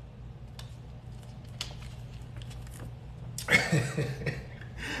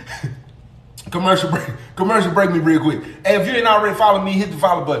 Commercial break me real quick. Hey, if you ain't already following me, hit the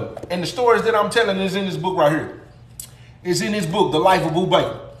follow button. And the stories that I'm telling is in this book right here. It's in this book, The Life of Boo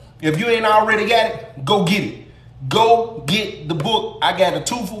Baker. If you ain't already got it, go get it. Go get the book. I got a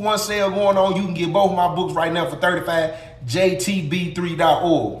 2-for-1 sale going on. You can get both of my books right now for $35.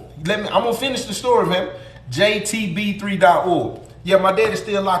 JTB3.org. I'm gonna finish the story, man. JTB3.org. Yeah, my daddy's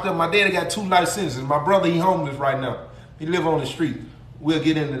still locked up. My daddy got 2 life sentences. My brother, he homeless right now. He live on the street. We'll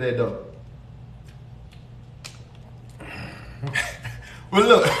get into that though. But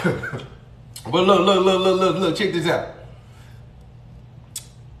look, look, check this out.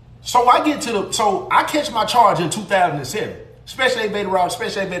 So I catch my charge in 2007. Special aggravated robbery,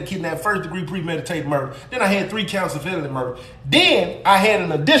 special aggravated kidnapping, first degree premeditated murder. Then I had 3 counts of felony murder. Then I had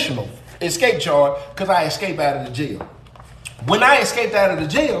an additional escape charge because I escaped out of the jail. When I escaped out of the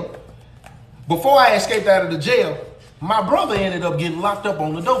jail, before I escaped out of the jail, my brother ended up getting locked up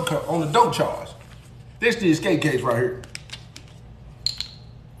on the dope charge. This is the escape case right here.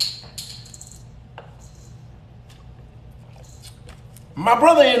 My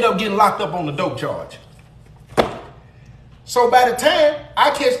brother ended up getting locked up on the dope charge. So by the time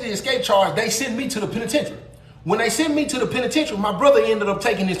I catch the escape charge, they send me to the penitentiary. When they sent me to the penitentiary, my brother ended up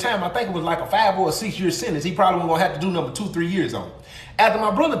taking his time. I think it was like a 5 or a 6 year sentence. He probably wasn't gonna have to do number 2, 3 years on it. After my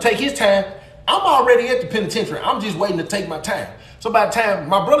brother take his time, I'm already at the penitentiary. I'm just waiting to take my time. So by the time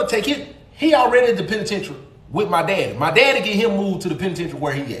my brother take it, he already at the penitentiary with my daddy. My daddy get him moved to the penitentiary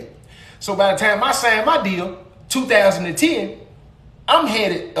where he at. So by the time I signed my deal, 2010, I'm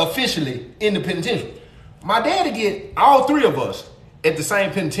headed officially in the penitentiary. My daddy get all 3 of us at the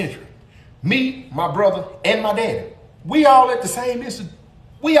same penitentiary. Me, my brother, and my daddy. We all at the same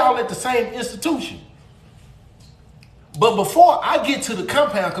institution. But before I get to the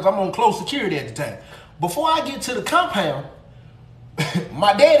compound, because I'm on close security at the time, before I get to the compound,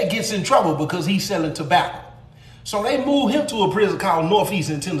 my daddy gets in trouble because he's selling tobacco. So they move him to a prison called Northeast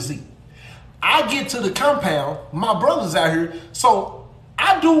in Tennessee. I get to the compound, my brother's out here, so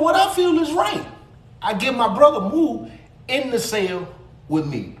I do what I feel is right. I get my brother moved in the cell with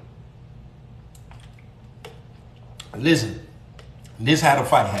me. Listen, this how the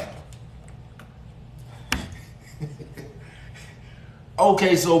fight happened.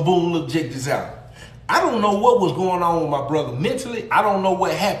 Okay, so boom, look, check this out. I don't know what was going on with my brother mentally. I don't know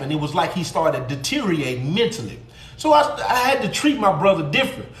what happened. It was like he started deteriorating mentally. So I had to treat my brother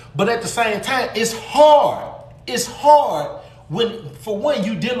different. But at the same time, it's hard. It's hard when, for one,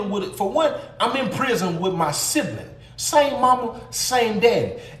 you dealing with it. For one, I'm in prison with my sibling. Same mama, same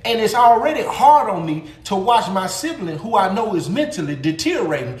daddy. And it's already hard on me to watch my sibling, who I know is mentally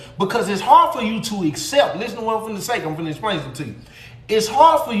deteriorating, because it's hard for you to accept. Listen to what I'm going to say. I'm going to explain it to you. It's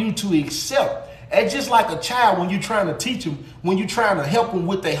hard for you to accept. It's just like a child when you're trying to teach them, when you're trying to help them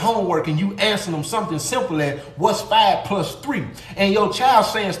with their homework and you answer them something simple as what's 5 plus 3? And your child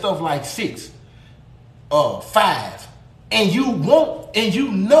saying stuff like 6, 5. And you want, and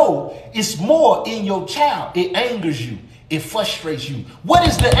you know it's more in your child. It angers you. It frustrates you. What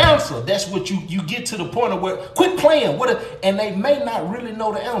is the answer? That's what you get to the point of where, quit playing. And they may not really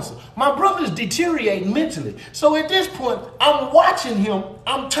know the answer. My brother's deteriorating mentally. So at this point, I'm watching him.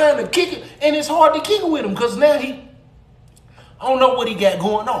 I'm trying to kick it. And it's hard to kick it with him because now I don't know what he got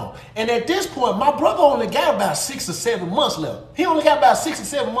going on. And at this point, my brother only got about 6 or 7 months left. He only got about 6 or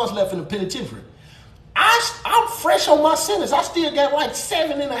 7 months left in the penitentiary. I'm fresh on my sentence. I still got like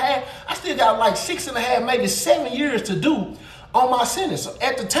 7.5. I still got like 6.5, maybe 7 years to do on my sentence. So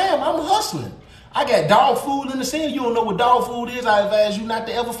at the time, I'm hustling. I got dog food in the cell. You don't know what dog food is. I advise you not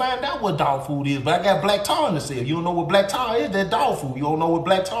to ever find out what dog food is. But I got black tar in the cell. You don't know what black tar is? That's dog food. You don't know what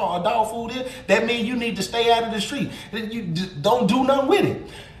black tar or dog food is? That means you need to stay out of the street. You don't do nothing with it.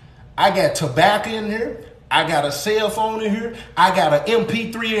 I got tobacco in here. I got a cell phone in here. I got an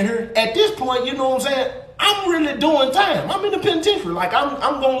MP3 in here. At this point, you know what I'm saying? I'm really doing time. I'm in the penitentiary. Like,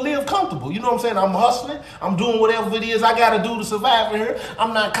 I'm going to live comfortable. You know what I'm saying? I'm hustling. I'm doing whatever it is I got to do to survive in here.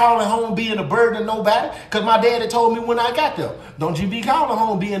 I'm not calling home being a burden to nobody, because my daddy told me when I got there, don't you be calling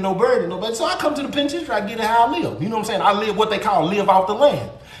home being no burden to nobody. So I come to the penitentiary. I get it how I live. You know what I'm saying? I live what they call live off the land.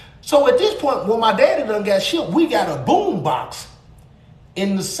 So at this point, when my daddy done got shipped, we got a boom box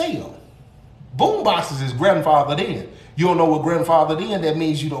in the cell. Boom boxes is grandfathered in. You don't know what grandfathered in, that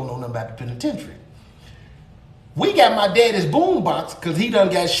means you don't know nothing about the penitentiary. We got my daddy's boom box because he done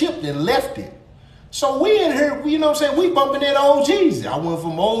got shipped and left it. So we in here, you know what I'm saying, we bumping that old Jeezy. I went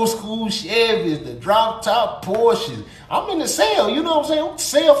from old school Chevys to drop top Porsches. I'm in the cell, you know what I'm saying,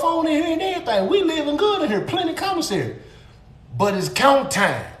 cell phone in here and everything. We living good in here, plenty commissary. But it's count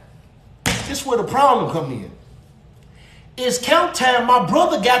time. This is where the problem come in. It's count time. My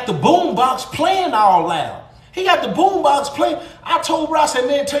brother got the boom box playing all loud. He got the boom box playing. I told bro, I said,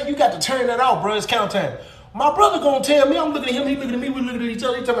 man, you got to turn that off, bro. It's count time. My brother gonna tell me, I'm looking at him, he looking at me, we looking at each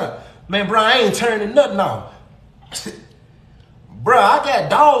other. He talking about, man, bro, I ain't turning nothing off. Bro, I got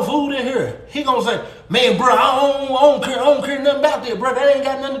dog food in here. He gonna say, man, bro, I don't care nothing about that, bro. That ain't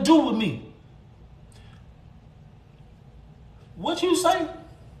got nothing to do with me. What you say?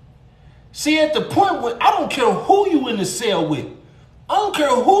 See, at the point where I don't care who you in the cell with. I don't care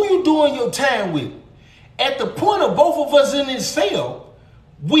who you doing your time with. At the point of both of us in this cell,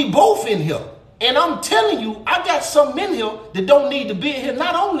 we both in here. And I'm telling you, I got something in here that don't need to be in here.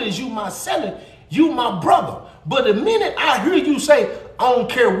 Not only is you my seller, you my brother. But the minute I hear you say, I don't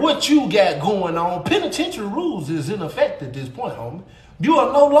care what you got going on, penitentiary rules is in effect at this point, homie. You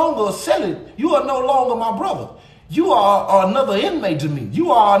are no longer a seller. You are no longer my brother. You are another inmate to me.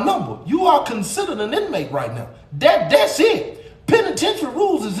 You are a number. You are considered an inmate right now. That's it. Penitentiary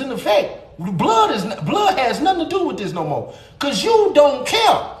rules is in effect. Blood has nothing to do with this no more. Because you don't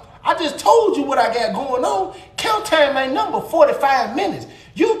care. I just told you what I got going on. Count time ain't number 45 minutes.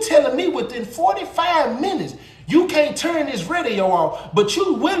 You telling me within 45 minutes you can't turn this radio off, but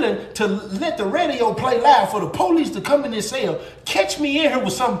you willing to let the radio play loud for the police to come in this cell, catch me in here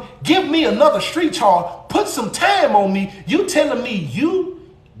with something, give me another street charge, put some time on me. You telling me you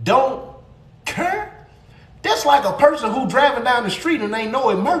don't care? That's like a person who driving down the street and ain't no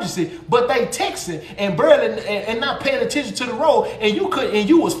emergency, but they texting and barely and not paying attention to the road, and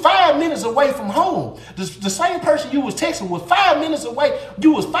you was 5 minutes away from home. The same person you was texting was 5 minutes away.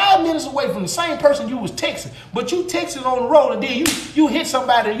 You was 5 minutes away from the same person you was texting, but you texting on the road, and then you hit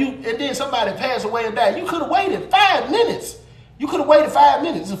somebody, and then somebody passed away and died. You could have waited 5 minutes. You could have waited 5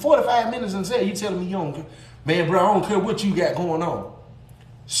 minutes and 45 minutes and said, you telling me you don't care? Man, bro, I don't care what you got going on.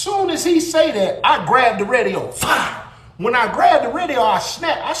 Soon as he say that, I grab the radio. When I grab the radio, I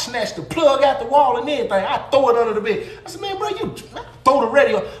snatch the plug out the wall and everything. I throw it under the bed. I said, man, bro, you throw the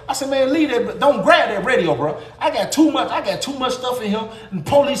radio. I said, man, leave that, don't grab that radio, bro. I got too much stuff in here, and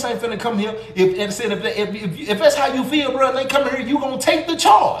police ain't finna come here. If that's how you feel, bro, and they come here, you gonna take the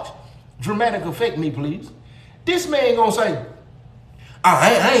charge. Dramatic effect me, please. This man gonna say,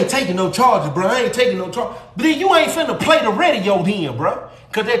 I ain't taking no charges, bro. I ain't taking no charge. But then you ain't finna play the radio then, bro.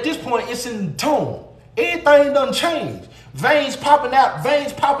 Because at this point, it's in tone. Everything done changed. Veins popping out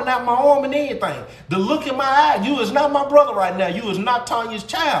my arm and everything. The look in my eye, you is not my brother right now. You is not Tanya's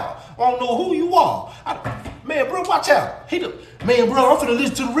child. I don't know who you are. Man, bro, watch out. Man, bro, I'm finna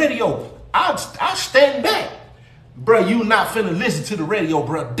listen to the radio. I stand back. Bro, you not finna listen to the radio,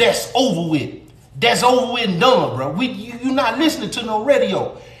 bro. That's over with. That's over with and done, bro. You not listening to no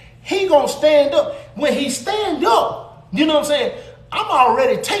radio. He gonna stand up. When he stand up, you know what I'm saying? I'm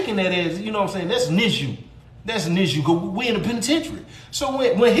already taking that as, you know what I'm saying, that's an issue. That's an issue because we in the penitentiary. So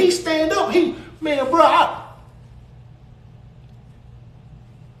when he stand up, man, bro,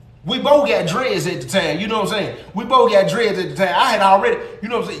 we both got dreads at the time, you know what I'm saying? We both got dreads at the time. I had already, you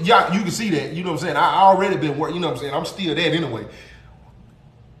know what I'm saying? Y'all, you can see that, you know what I'm saying? I already been working, you know what I'm saying? I'm still that anyway.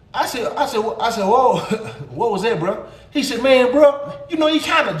 I said, whoa, what was that, bro? He said, man, bro, you know, he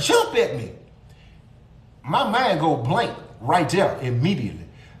kind of jumped at me. My mind go blank right there immediately.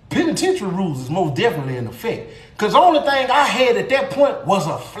 Penitentiary rules is most definitely in effect. Because the only thing I had at that point was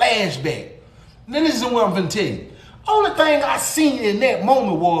a flashback. Now this is what I'm going to tell you. Only thing I seen in that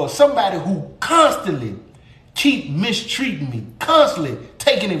moment was somebody who constantly keep mistreating me, constantly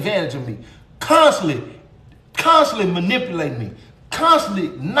taking advantage of me, constantly manipulating me, constantly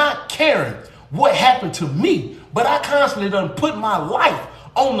not caring what happened to me. But I constantly done put my life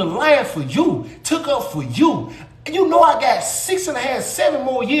on the line for you, took up for you. You know I got 6.5, 7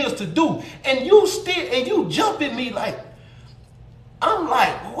 more years to do, and you jump at me like, I'm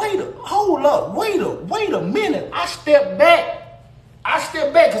like, hold up, wait a minute. I step back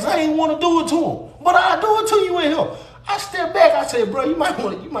because I ain't want to do it to him, but I do it to you in here. I step back. I said, bro, you might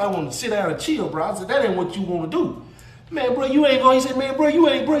want to sit down and chill, bro. I said, that ain't what you want to do, man, bro. You ain't going. He said, man, bro, you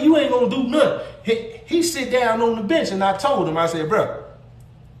ain't gonna do nothing. He sit down on the bench, and I told him, I said, bro,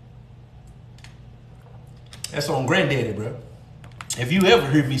 that's on granddaddy, bro. If you ever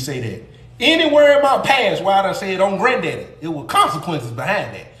heard me say that anywhere in my past, why I said on granddaddy, it was consequences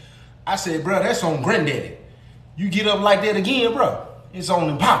behind that. I said, bro, that's on granddaddy. You get up like that again, bro, it's on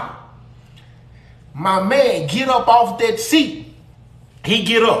him pop. My man get up off that seat. He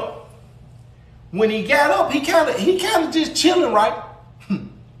get up. When he got up, he kind of just chilling, right?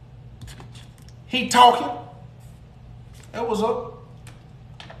 He talking. That was up.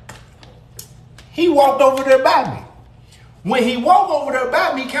 He walked over there by me. When he walked over there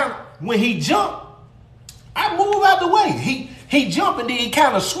by me, when he jumped, I move out the way. He jumped and then he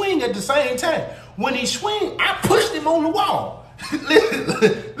kind of swing at the same time. When he swing, I pushed him on the wall.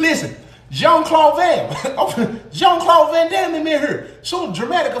 Listen, Jean-Claude Van Damme in here. So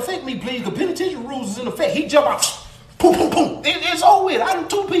dramatic effect me, please. The penitentiary rules is in effect. He jump out. Boom, boom, boom. It's over with. I done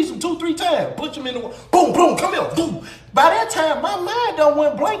two-piece him 2-3 times. Push him in the wall. Boom, boom, come here. Boom. By that time, my mind done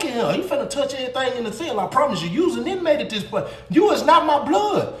went blank in here. He finna touch everything in the field. I promise you. You's an inmate at this point. You is not my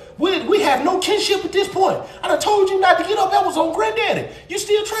blood. We have no kinship at this point. I done told you not to get up. That was on granddaddy. You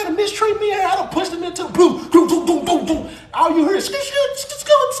still trying to mistreat me here? I done pushed him into the boom, boom, boom, boom, boom, boom. All you hear is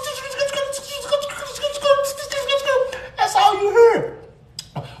that's all you heard.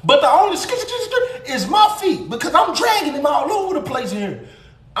 But the only is my feet because I'm dragging him all over the place in here.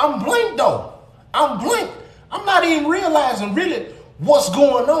 I'm blinked though. I'm blinked. I'm not even realizing really what's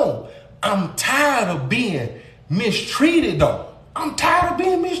going on. I'm tired of being mistreated though. I'm tired of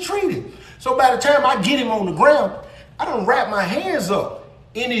being mistreated. So by the time I get him on the ground, I done wrap my hands up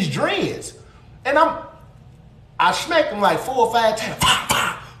in his dreads. And I smacked him like 4 or 5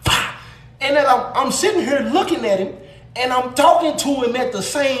 times. And then I'm sitting here looking at him and I'm talking to him at the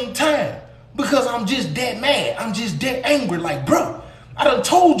same time because I'm just that mad. I'm just that angry. Like, bro, I done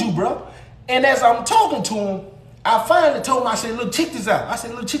told you, bro. And as I'm talking to him, I finally told him, I said, look, check this out.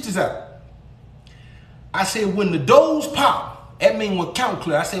 I said, when the doors pop, that mean when count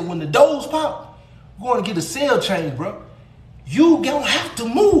clear. I said, when the doors pop, we're going to get a cell change, bro. You don't have to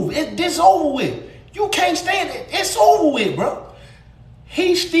move. It's over with. You can't stand it. It's over with, bro.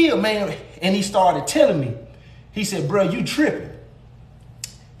 He still, man, and he started telling me, he said, bro, you tripping.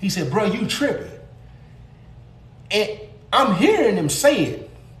 He said, bro, you tripping. And I'm hearing him say it.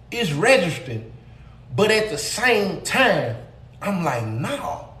 It's registering. But at the same time, I'm like,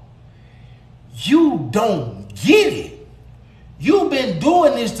 no, you don't get it. You've been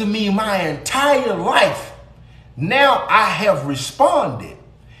doing this to me my entire life. Now I have responded.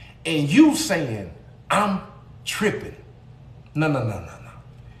 And you saying, I'm tripping. No.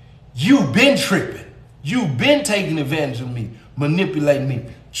 You've been tripping. You've been taking advantage of me, manipulating me,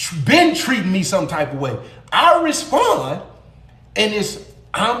 been treating me some type of way. I respond, and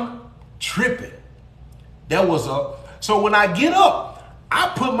I'm tripping. That was up. So when I get up,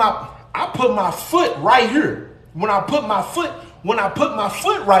 I put my foot right here. When I put my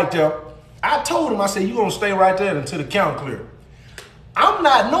foot right there, I told him, I said, you gonna stay right there until the count clear. I'm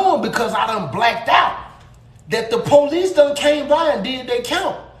not knowing because I done blacked out that the police done came by and did their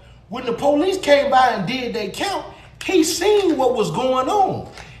count. When the police came by and did their count, he seen what was going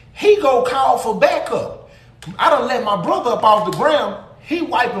on. He go call for backup. I done let my brother up off the ground. He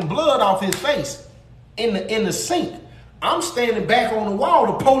wiping blood off his face in the sink. I'm standing back on the wall.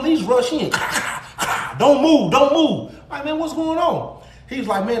 The police rush in. Don't move. Like, man, what's going on? He was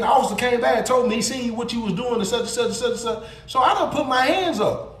like, man, the officer came back and told me he seen what you was doing and such. So I done put my hands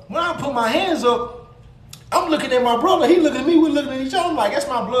up. When I put my hands up, I'm looking at my brother. He looking at me. We're looking at each other. I'm like, that's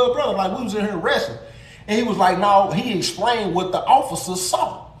my blood brother. Like, we was in here wrestling. And he was like, no, he explained what the officer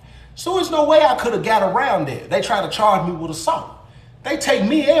saw. So there's no way I could have got around there. They tried to charge me with assault. They take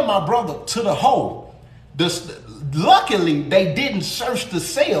me and my brother to the hole. Luckily, they didn't search the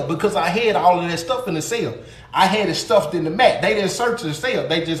cell because I had all of that stuff in the cell. I had it stuffed in the mat. They didn't search the cell.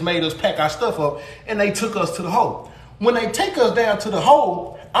 They just made us pack our stuff up and they took us to the hole. When they take us down to the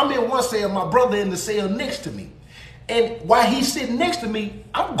hole, I'm in one cell, my brother in the cell next to me. And while he's sitting next to me,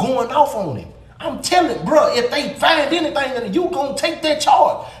 I'm going off on him. I'm telling, bro, if they find anything, you gonna take that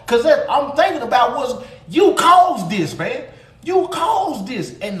charge. Because I'm thinking about was, you caused this, man. You caused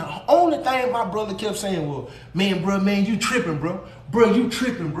this. And the only thing my brother kept saying was, man, bro, man, you tripping, bro. Bro, you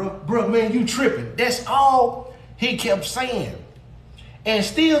tripping, bro. Bro, man, you tripping. That's all he kept saying. And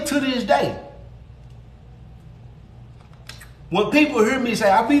still to this day, when people hear me say,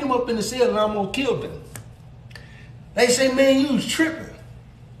 I beat him up in the cell and I'm gonna kill them, they say, man, you was tripping.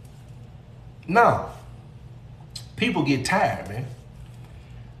 No. People get tired, man.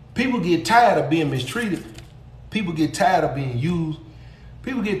 People get tired of being mistreated. People get tired of being used.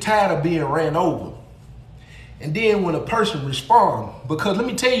 People get tired of being ran over. And then when a person responds, because let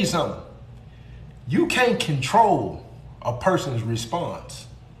me tell you something, you can't control a person's response.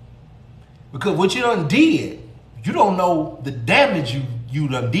 Because what you done did, you don't know the damage you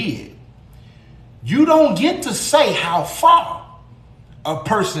done did. You don't get to say how far a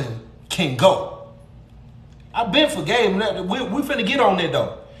person can go. I've been forgave him. We finna get on that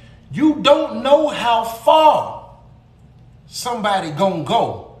though. You don't know how far somebody gonna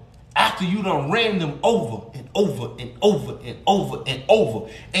go after you done ran them over and over and over and over and over.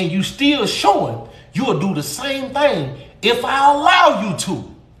 And you still showing you'll do the same thing if I allow you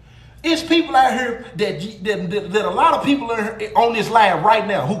to. It's people out here that a lot of people are on this live right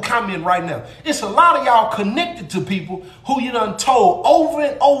now who comment right now. It's a lot of y'all connected to people who you done told over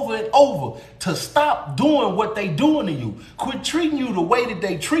and over and over to stop doing what they doing to you. Quit treating you the way that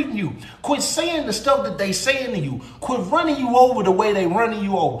they treating you. Quit saying the stuff that they saying to you. Quit running you over the way they running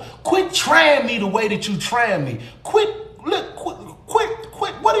you over. Quit trying me the way that you trying me. Quit.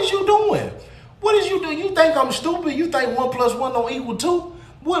 What is you doing? What is you doing? You think I'm stupid? You think 1 + 1 don't equal 2?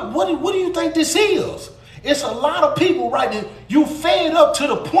 What do you think this is? It's a lot of people right there. You fed up to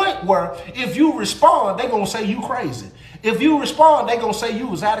the point where if you respond, they're going to say you crazy. If you respond, they're going to say you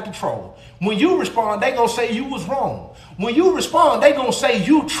was out of control. When you respond, they're going to say you was wrong. When you respond, they're going to say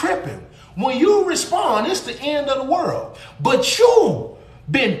you tripping. When you respond, it's the end of the world. But you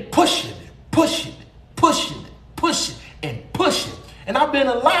been pushing it. And I've been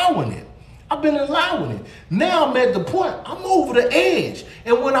allowing it. Now I'm at the point, I'm over the edge.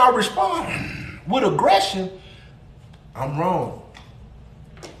 And when I respond with aggression, I'm wrong.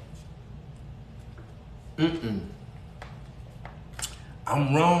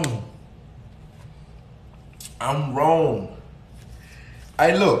 I'm wrong.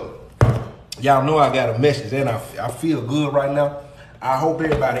 Hey, look, y'all know I got a message and I feel good right now. I hope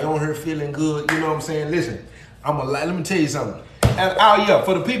everybody on here feeling good. You know what I'm saying? Listen, let me tell you something. And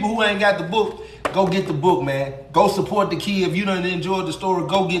for the people who ain't got the book, go get the book, man. Go support the kid. If you done enjoyed the story,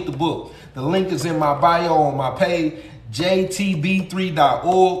 go get the book. The link is in my bio on my page,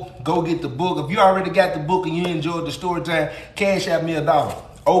 jtb3.org. Go get the book. If you already got the book and you enjoyed the story time, cash out me $1.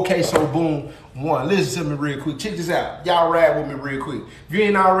 Okay, so boom. One, listen to me real quick. Check this out. Y'all ride with me real quick. If you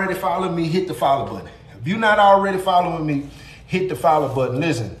ain't already following me, hit the follow button. If you're not already following me, hit the follow button.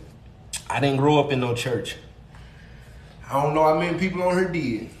 Listen, I didn't grow up in no church. I don't know how many people on here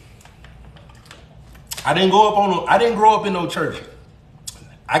did. I didn't grow up in no church.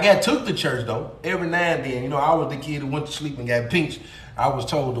 I got took to church though, every now and then. You know, I was the kid who went to sleep and got pinched. I was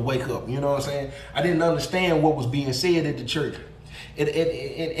told to wake up. You know what I'm saying? I didn't understand what was being said at the church. And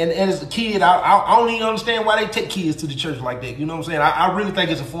as a kid, I don't even understand why they take kids to the church like that. You know what I'm saying? I really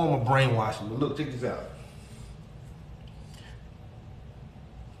think it's a form of brainwashing. But look, check this out.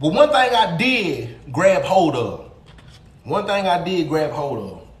 But one thing I did grab hold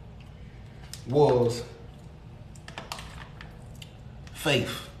of was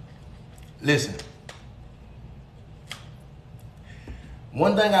faith. Listen.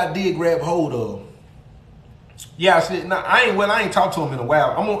 One thing I did grab hold of. Yeah, I said, nah, I ain't talked to him in a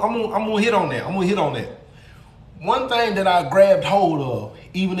while. I'm gonna hit on that. One thing that I grabbed hold of,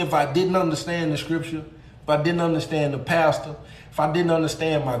 even if I didn't understand the scripture, if I didn't understand the pastor, if I didn't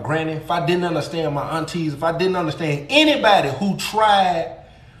understand my granny, if I didn't understand my aunties, if I didn't understand anybody who tried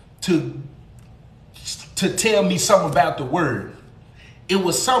to tell me something about the word, it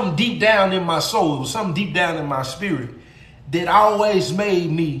was something deep down in my soul, it was something deep down in my spirit that always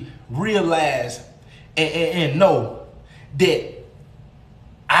made me realize and know that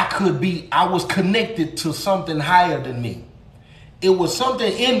I was connected to something higher than me. It was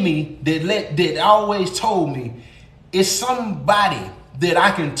something in me that always told me it's somebody that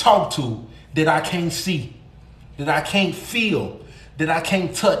I can talk to that I can't see, that I can't feel, that I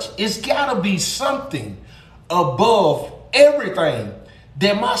can't touch. It's gotta be something above everything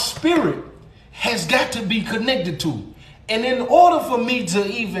that my spirit has got to be connected to. And in order for me to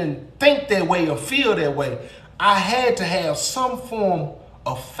even think that way or feel that way, I had to have some form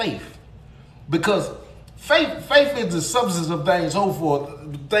of faith. Because faith is the substance of things hoped for,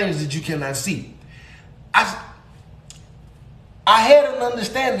 things that you cannot see. I had an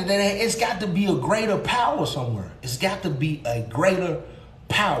understanding that it's got to be a greater power somewhere. It's got to be a greater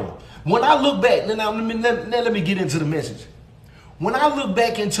power. When I look back, now let me get into the message. When I look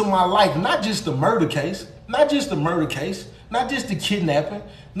back into my life, not just the murder case, not just the kidnapping,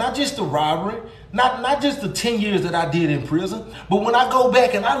 not just the robbery, not just the 10 years that I did in prison, but when I go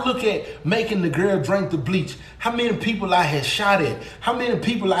back and I look at making the girl drink the bleach, how many people I had shot at, how many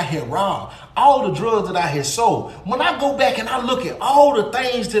people I had robbed, all the drugs that I had sold. When I go back and I look at all the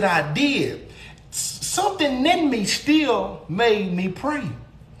things that I did, something in me still made me pray.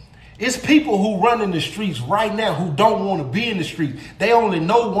 It's people who run in the streets right now who don't want to be in the street. They only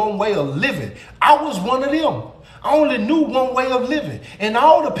know one way of living. I was one of them. I only knew one way of living. And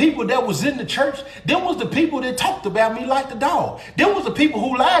all the people that was in the church, them was the people that talked about me like the dog. Them was the people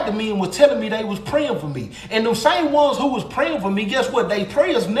who lied to me and was telling me they was praying for me. And the same ones who was praying for me, guess what? Their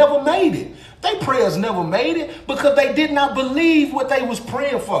prayers never made it. Their prayers never made it because they did not believe what they was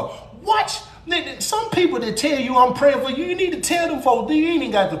praying for. Watch Some people that tell you I'm praying for you, you need to tell them folks, you ain't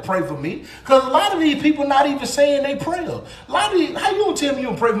even got to pray for me. Because a lot of these people not even saying they pray. A lot of these, how you gonna tell me you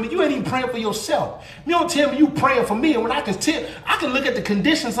don't pray for me? You ain't even praying for yourself. You don't tell me you praying for me, and when I can look at the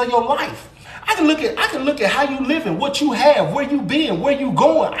conditions of your life. I can look at how you living, what you have, where you been, where you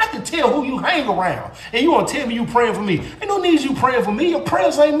going. I can tell who you hang around. And you want to tell me you praying for me. Ain't no need you praying for me. Your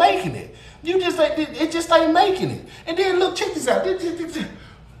prayers ain't making it. It just ain't making it. And then look, check this out.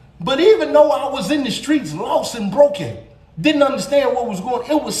 But even though I was in the streets, lost and broken, didn't understand what was going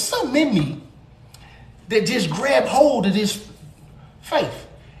on, it was something in me that just grabbed hold of this faith.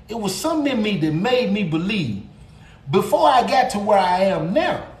 It was something in me that made me believe. Before I got to where I am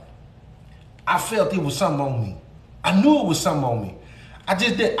now, I felt it was something on me. I knew it was something on me. I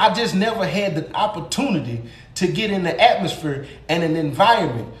just never had the opportunity to get in the atmosphere and an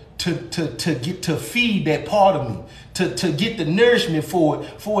environment to feed that part of me, to get the nourishment for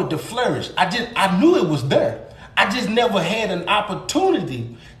it to flourish. I knew it was there. I just never had an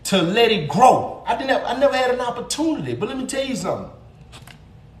opportunity to let it grow. I never had an opportunity. But let me tell you something.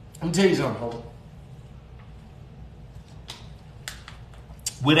 Bro.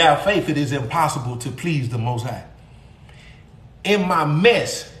 Without faith, it is impossible to please the Most High. In my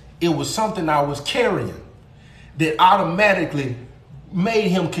mess, it was something I was carrying that automatically made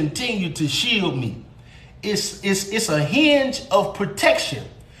him continue to shield me. It's a hinge of protection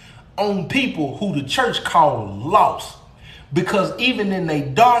on people who the church called lost. Because even in their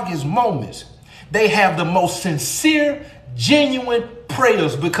darkest moments, they have the most sincere, genuine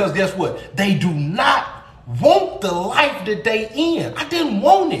prayers. Because guess what? They do not want the life that they in. I didn't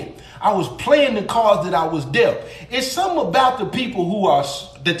want it. I was playing the cards that I was dealt. It's something about the people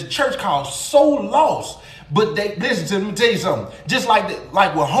that the church calls so lost. But listen to me, tell you something. Just like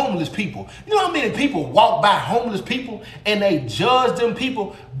with homeless people. You know how many people walk by homeless people and they judge them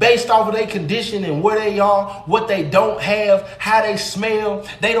people based off of their condition and where they are, what they don't have, how they smell.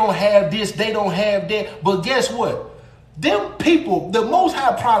 They don't have this, they don't have that. But guess what? Them people, the Most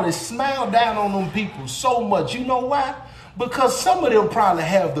High probably smiled down on them people so much. You know why? Because some of them probably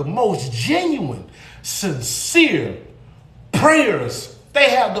have the most genuine, sincere prayers. They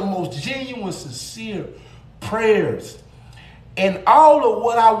have the most genuine, sincere prayers. And all of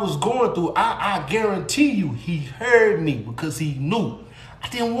what I was going through, I guarantee you, he heard me because he knew.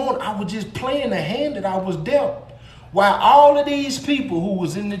 I was just playing the hand that I was dealt. While all of these people who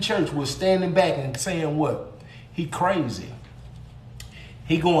was in the church were standing back and saying what? He crazy.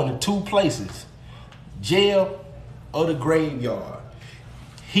 He going to two places, jail or the graveyard.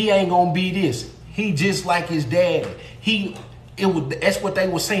 He ain't gonna be this. He just like his daddy. That's what they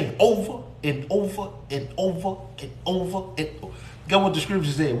were saying over and over and over and over and over. Get what the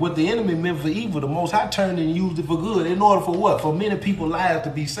scripture said. What the enemy meant for evil, the Most High turned and used it for good. In order for what? For many people's lives to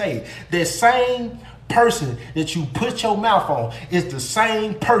be saved. That same person that you put your mouth on is the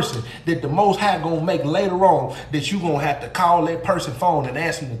same person that the Most High gonna make later on that you gonna have to call that person phone and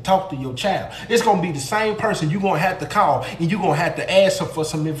ask him to talk to your child. It's gonna be the same person you gonna have to call and you gonna have to ask her for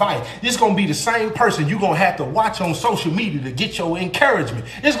some advice. It's gonna be the same person you gonna have to watch on social media to get your encouragement.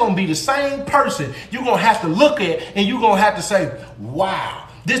 It's gonna be the same person you gonna have to look at and you gonna have to say, wow,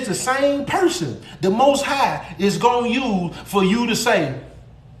 this the same person the Most High is gonna use for you to say,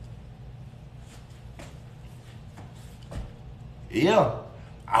 yeah,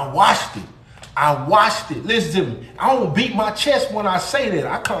 I watched it. Listen to me. I don't beat my chest when I say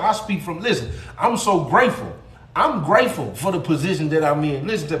that. I speak from, listen, I'm so grateful. I'm grateful for the position that I'm in.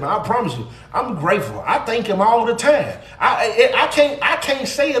 Listen to me. I promise you, I'm grateful. I thank him all the time. I can't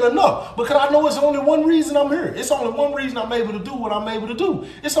say it enough because I know it's only one reason I'm here. It's only one reason I'm able to do what I'm able to do.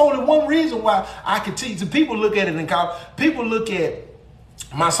 It's only one reason why I continue to, people look at it and call, people look at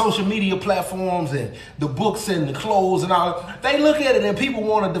my social media platforms and the books and the clothes and all, they look at it and people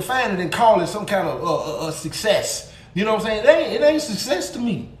want to define it and call it some kind of a success. You know what I'm saying? It ain't success to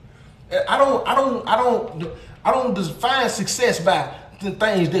me. I don't define success by the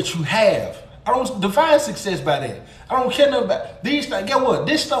things that you have. I don't define success by that. I don't care nothing about these things. Get what?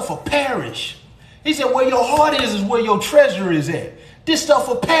 This stuff will perish. He said, where your heart is where your treasure is at. This stuff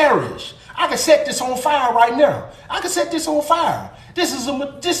will perish. I can set this on fire right now. I can set this on fire. This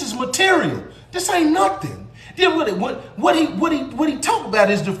is material. This ain't nothing. Then what he talk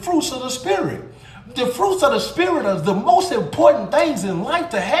about is the fruits of the Spirit. The fruits of the Spirit are the most important things in life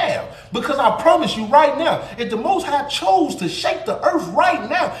to have. Because I promise you right now, if the Most High chose to shake the earth right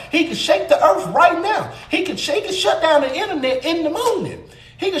now, he could shake the earth right now. He could shut down the internet in the morning.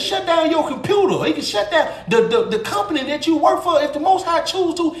 He can shut down your computer. He can shut down the company that you work for. If the Most High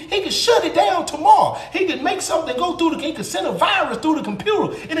choose to, he can shut it down tomorrow. He can make something go through he can send a virus through the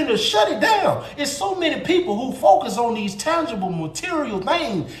computer and it'll shut it down. It's so many people who focus on these tangible material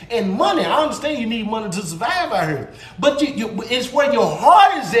things and money. I understand you need money to survive out here, but it's where your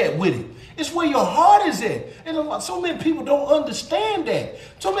heart is at with it. It's where your heart is at. And so many people don't understand that.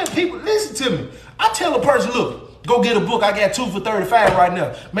 So many people, listen to me. I tell a person, look, go get a book. I got 2 for $35 right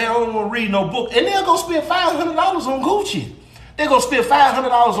now. Man, I don't want to read no book. And they'll go spend $500 on Gucci. They're going to spend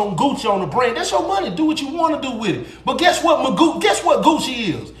 $500 on Gucci on the brand. That's your money. Do what you want to do with it. But guess what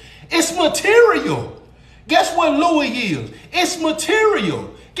Gucci is? It's material. Guess what Louis is? It's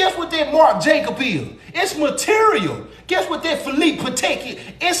material. Guess what that Marc Jacob is? It's material. Guess what that Philippe Patek is?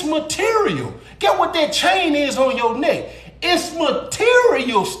 It's material. Guess what that chain is on your neck? It's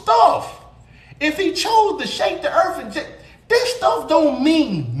material stuff. If he chose to shake the earth and this stuff don't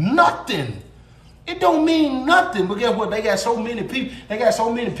mean nothing. It don't mean nothing. But guess what? They got so many people. They got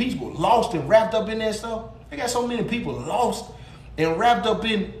so many people lost and wrapped up in that stuff. They got so many people lost and wrapped up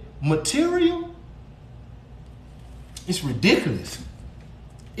in material. It's ridiculous.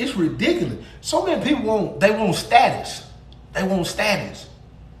 It's ridiculous. So many people want status. They want status.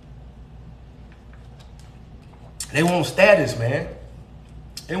 They want status, man.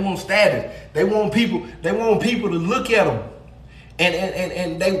 They want status. They want people to look at them.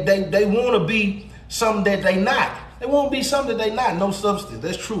 And they want to be something that they not. They want to be something that they not. No substance.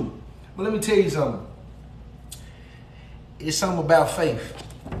 That's true. But let me tell you something. It's something about faith.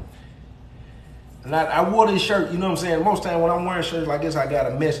 And I wore this shirt, you know what I'm saying? Most time when I'm wearing shirts like this, I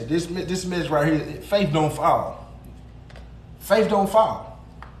got a message. This message right here, faith don't fall. Faith don't fall.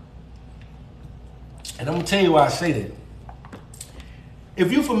 And I'm going to tell you why I say that.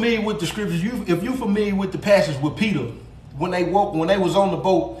 If you're familiar with the scriptures, if you're familiar with the passage with Peter, when they was on the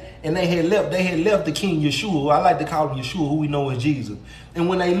boat and they had left the King Yeshua, I like to call him Yeshua, who we know as Jesus. And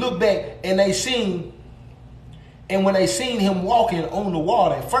when they looked back and when they seen him walking on the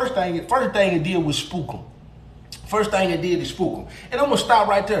water, first thing it did was spook him. First thing it did is spook him. And I'm gonna stop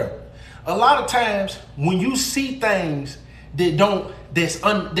right there. A lot of times when you see things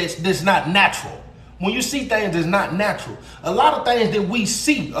that's not natural. When you see things that's not natural, a lot of things that we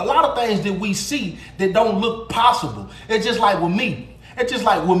see that don't look possible. It's just like with me. It's just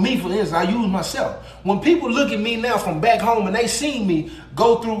like with me, for instance, I use myself. When people look at me now from back home and they see me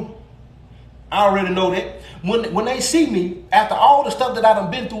go through, I already know that. When they see me, after all the stuff that I done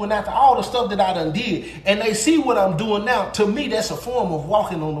been through and after all the stuff that I done did, and they see what I'm doing now, to me, that's a form of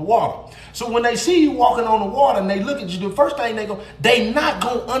walking on the water. So when they see you walking on the water and they look at you, the first thing they not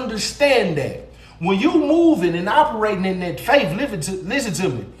going to understand that. When you moving and operating in that faith, listen to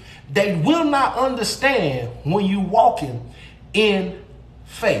me, they will not understand when you walking in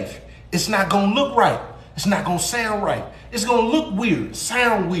faith. It's not going to look right. It's not going to sound right. It's going to look weird,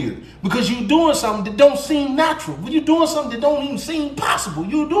 sound weird, because you're doing something that don't seem natural. When you're doing something that don't even seem possible.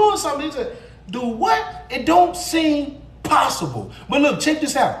 You're doing something that do what? It don't seem possible. But look, check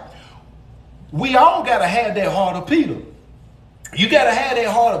this out. We all got to have that heart of Peter. You gotta have that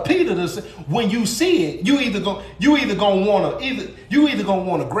heart of Peter to say, when you see it, you either gonna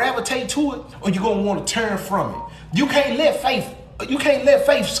wanna gravitate to it or you're gonna want to turn from it. You can't let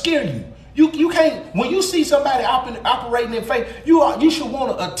faith scare you. You can't, when you see somebody operating in faith, you should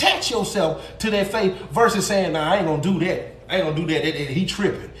want to attach yourself to that faith versus saying, nah, I ain't gonna do that. I ain't gonna do that. He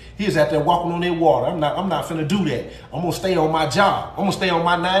tripping. He's out there walking on that water. I'm not finna do that. I'm gonna stay on my job. I'm gonna stay on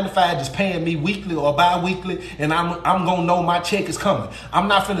my 9 to 5, just paying me weekly or bi-weekly, and I'm gonna know my check is coming. I'm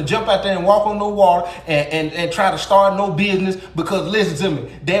not finna jump out there and walk on no water and try to start no business, because listen to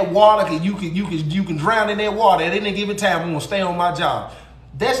me, that water you can drown in that water at any given time. I'm gonna stay on my job.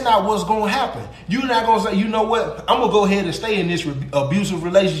 That's not what's going to happen. You're not going to say, you know what, I'm going to go ahead and stay in this abusive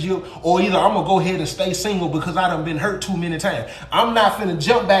relationship, or either I'm going to go ahead and stay single because I done been hurt too many times. I'm not finna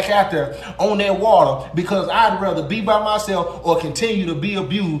jump back out there on that water because I'd rather be by myself or continue to be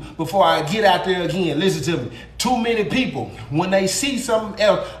abused before I get out there again. Listen to me. Too many people, when they see something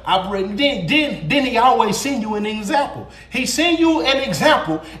else operating, then he always send you an example. He send you an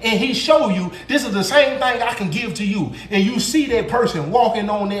example and he show you this is the same thing I can give to you. And you see that person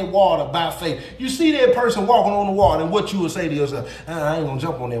walking on that water by faith. You see that person walking on the water, and what you would say to yourself, I ain't gonna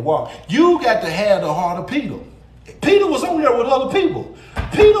jump on that water. You got to have the heart of Peter. Peter was on there with other people.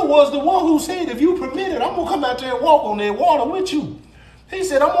 Peter was the one who said, if you permit it, I'm gonna come out there and walk on that water with you. He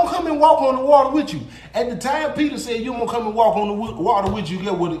said, I'm going to come and walk on the water with you. At the time Peter said, you're going to come and walk on the water with you,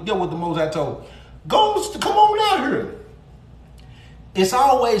 get what the Most High told. Come on out here. It's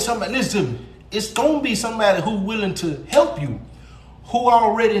always somebody, listen to me, it's going to be somebody who's willing to help you who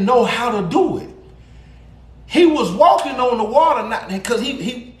already know how to do it. He was walking on the water, not because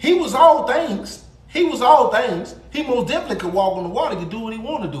he was all things. He was all things. He most definitely could walk on the water, could do what he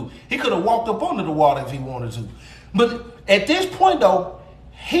wanted to do. He could have walked up under the water if he wanted to. But at this point, though,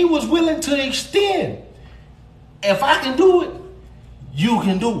 he was willing to extend. If I can do it, you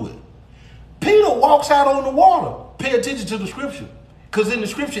can do it. Peter walks out on the water. Pay attention to the scripture. Because in the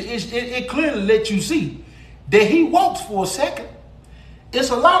scripture, it clearly lets you see that he walks for a second. It's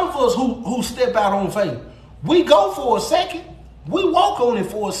a lot of us who step out on faith. We go for a second. We walk on it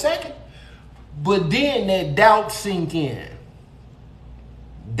for a second. But then that doubt sink in.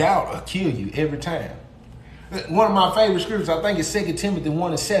 Doubt will kill you every time. One of my favorite scriptures, I think it's 2 Timothy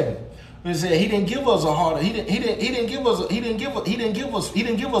 1:7. It said he didn't give us a heart. He didn't give us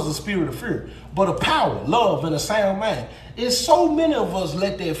a spirit of fear, but a power, love, and a sound mind. It's so many of us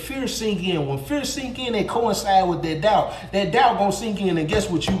let that fear sink in. When fear sink in, it coincide with that doubt. That doubt gonna sink in, and guess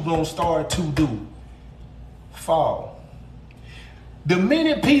what you gonna start to do? Fall. The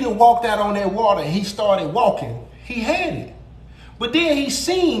minute Peter walked out on that water, he started walking. He had it, but then he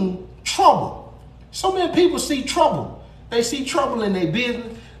seen trouble. So many people see trouble. They see trouble in their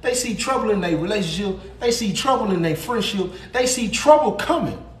business. They see trouble in their relationship. They see trouble in their friendship. They see trouble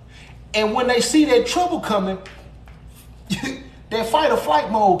coming. And when they see that trouble coming, that fight or flight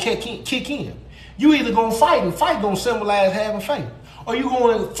mode kick in. You either going to fight, and fight going to symbolize having faith. Or you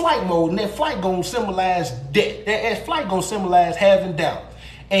going in flight mode, and that flight going to symbolize death. That flight going to symbolize having doubt.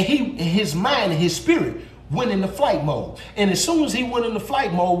 And his mind and his spirit went into flight mode. And as soon as he went into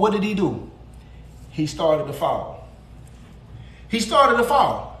flight mode, what did he do? He started to fall. He started to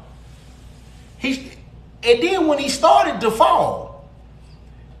fall. And then when he started to fall,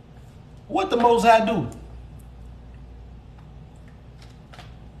 what the Most High do?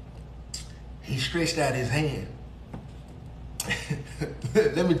 He stretched out his hand.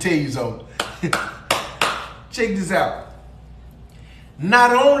 Let me tell you something. Check this out.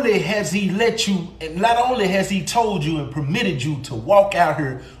 Not only has he told you and permitted you to walk out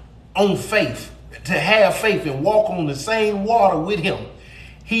here on faith, to have faith and walk on the same water with him,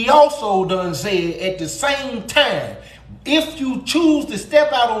 he also done said at the same time, if you choose to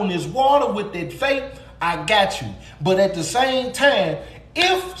step out on this water with that faith, I got you. But at the same time,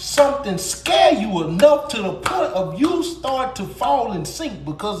 if something scare you enough to the point of you start to fall and sink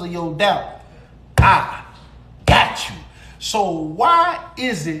because of your doubt, I got you. So why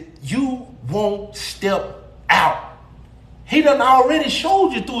is it you won't step out? He done already showed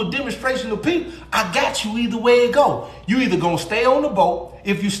you through a demonstration of people. I got you either way it go. You either gonna stay on the boat.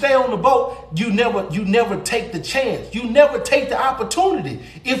 If you stay on the boat, you never take the chance. You never take the opportunity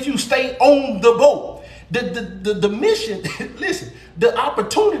if you stay on the boat. The mission, listen, the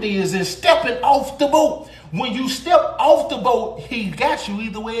opportunity is in stepping off the boat. When you step off the boat, he got you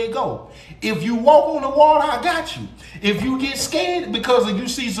either way it go. If you walk on the water, I got you. If you get scared because you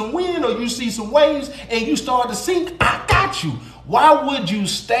see some wind or you see some waves and you start to sink, I got you. Why would you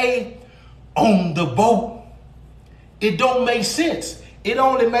stay on the boat? It don't make sense. It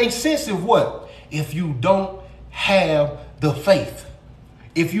only makes sense if what? If you don't have the faith.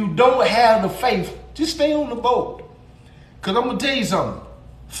 If you don't have the faith, just stay on the boat. Because I'm going to tell you something.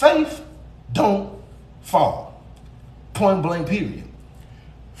 Faith don't fall. Point blank period.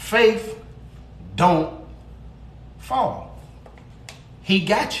 Faith don't fall. He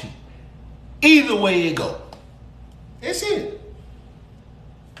got you. Either way it go. That's it.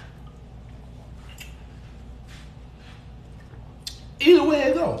 Either way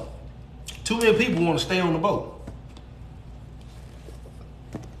it go. Too many people want to stay on the boat.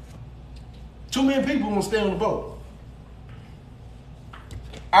 Too many people want to stay on the boat.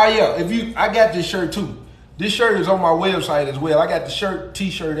 Yeah, I got this shirt too. This shirt is on my website as well. I got the shirt,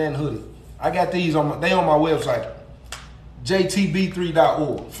 t-shirt, and hoodie. I got these on my website.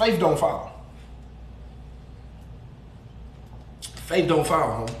 jtb3.org. Faith don't fall. Faith don't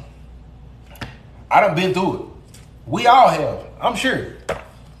fall, homie. I done been through it. We all have. I'm sure.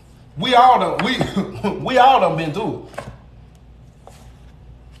 We all done been through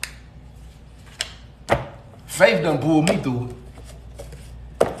it. Faith done pulled me through it.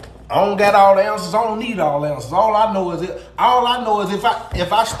 I don't got all the answers. I don't need all the answers. All I know is if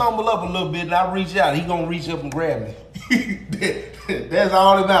I stumble up a little bit and I reach out, he gonna reach up and grab me. That's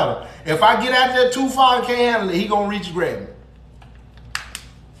all that matters. If I get out there too far and can't handle it, he gonna reach and grab me.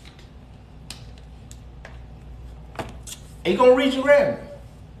 He gonna reach and grab me.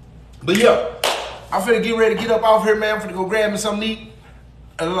 But yeah, I'm finna get ready to get up off here, man. I'm finna go grab me something to eat.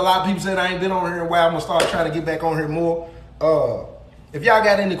 A lot of people said I ain't been on here in a while. I'm gonna start trying to get back on here more. If y'all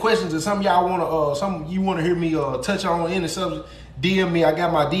got any questions or something y'all wanna hear me touch on any subject, DM me. I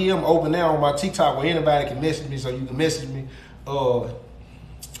got my DM open now on my TikTok where anybody can message me, so you can message me.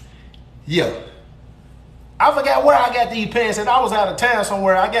 Yeah. I forgot where I got these pants and I was out of town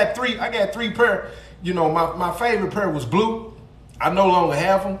somewhere. I got three pair. You know, my favorite pair was blue. I no longer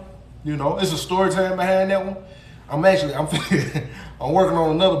have them. You know, it's a story time behind that one. I'm I'm working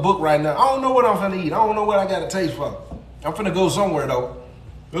on another book right now. I don't know what I'm finna eat. I don't know what I got a taste for. I'm finna go somewhere though.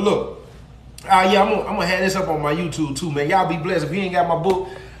 But look, yeah, I'm gonna have this up on my YouTube too, man. Y'all be blessed. If you ain't got my book,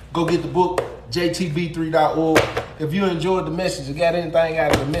 go get the book, jtb3.org. If you enjoyed the message, you got anything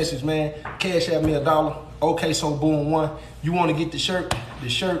out of the message, man, cash out me $1. Okay, so boom one. You want to get the shirt? The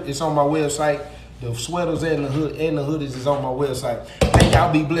shirt is on my website. The sweaters and the hoodies is on my website. Man,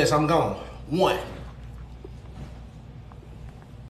 y'all be blessed. I'm gone. 1.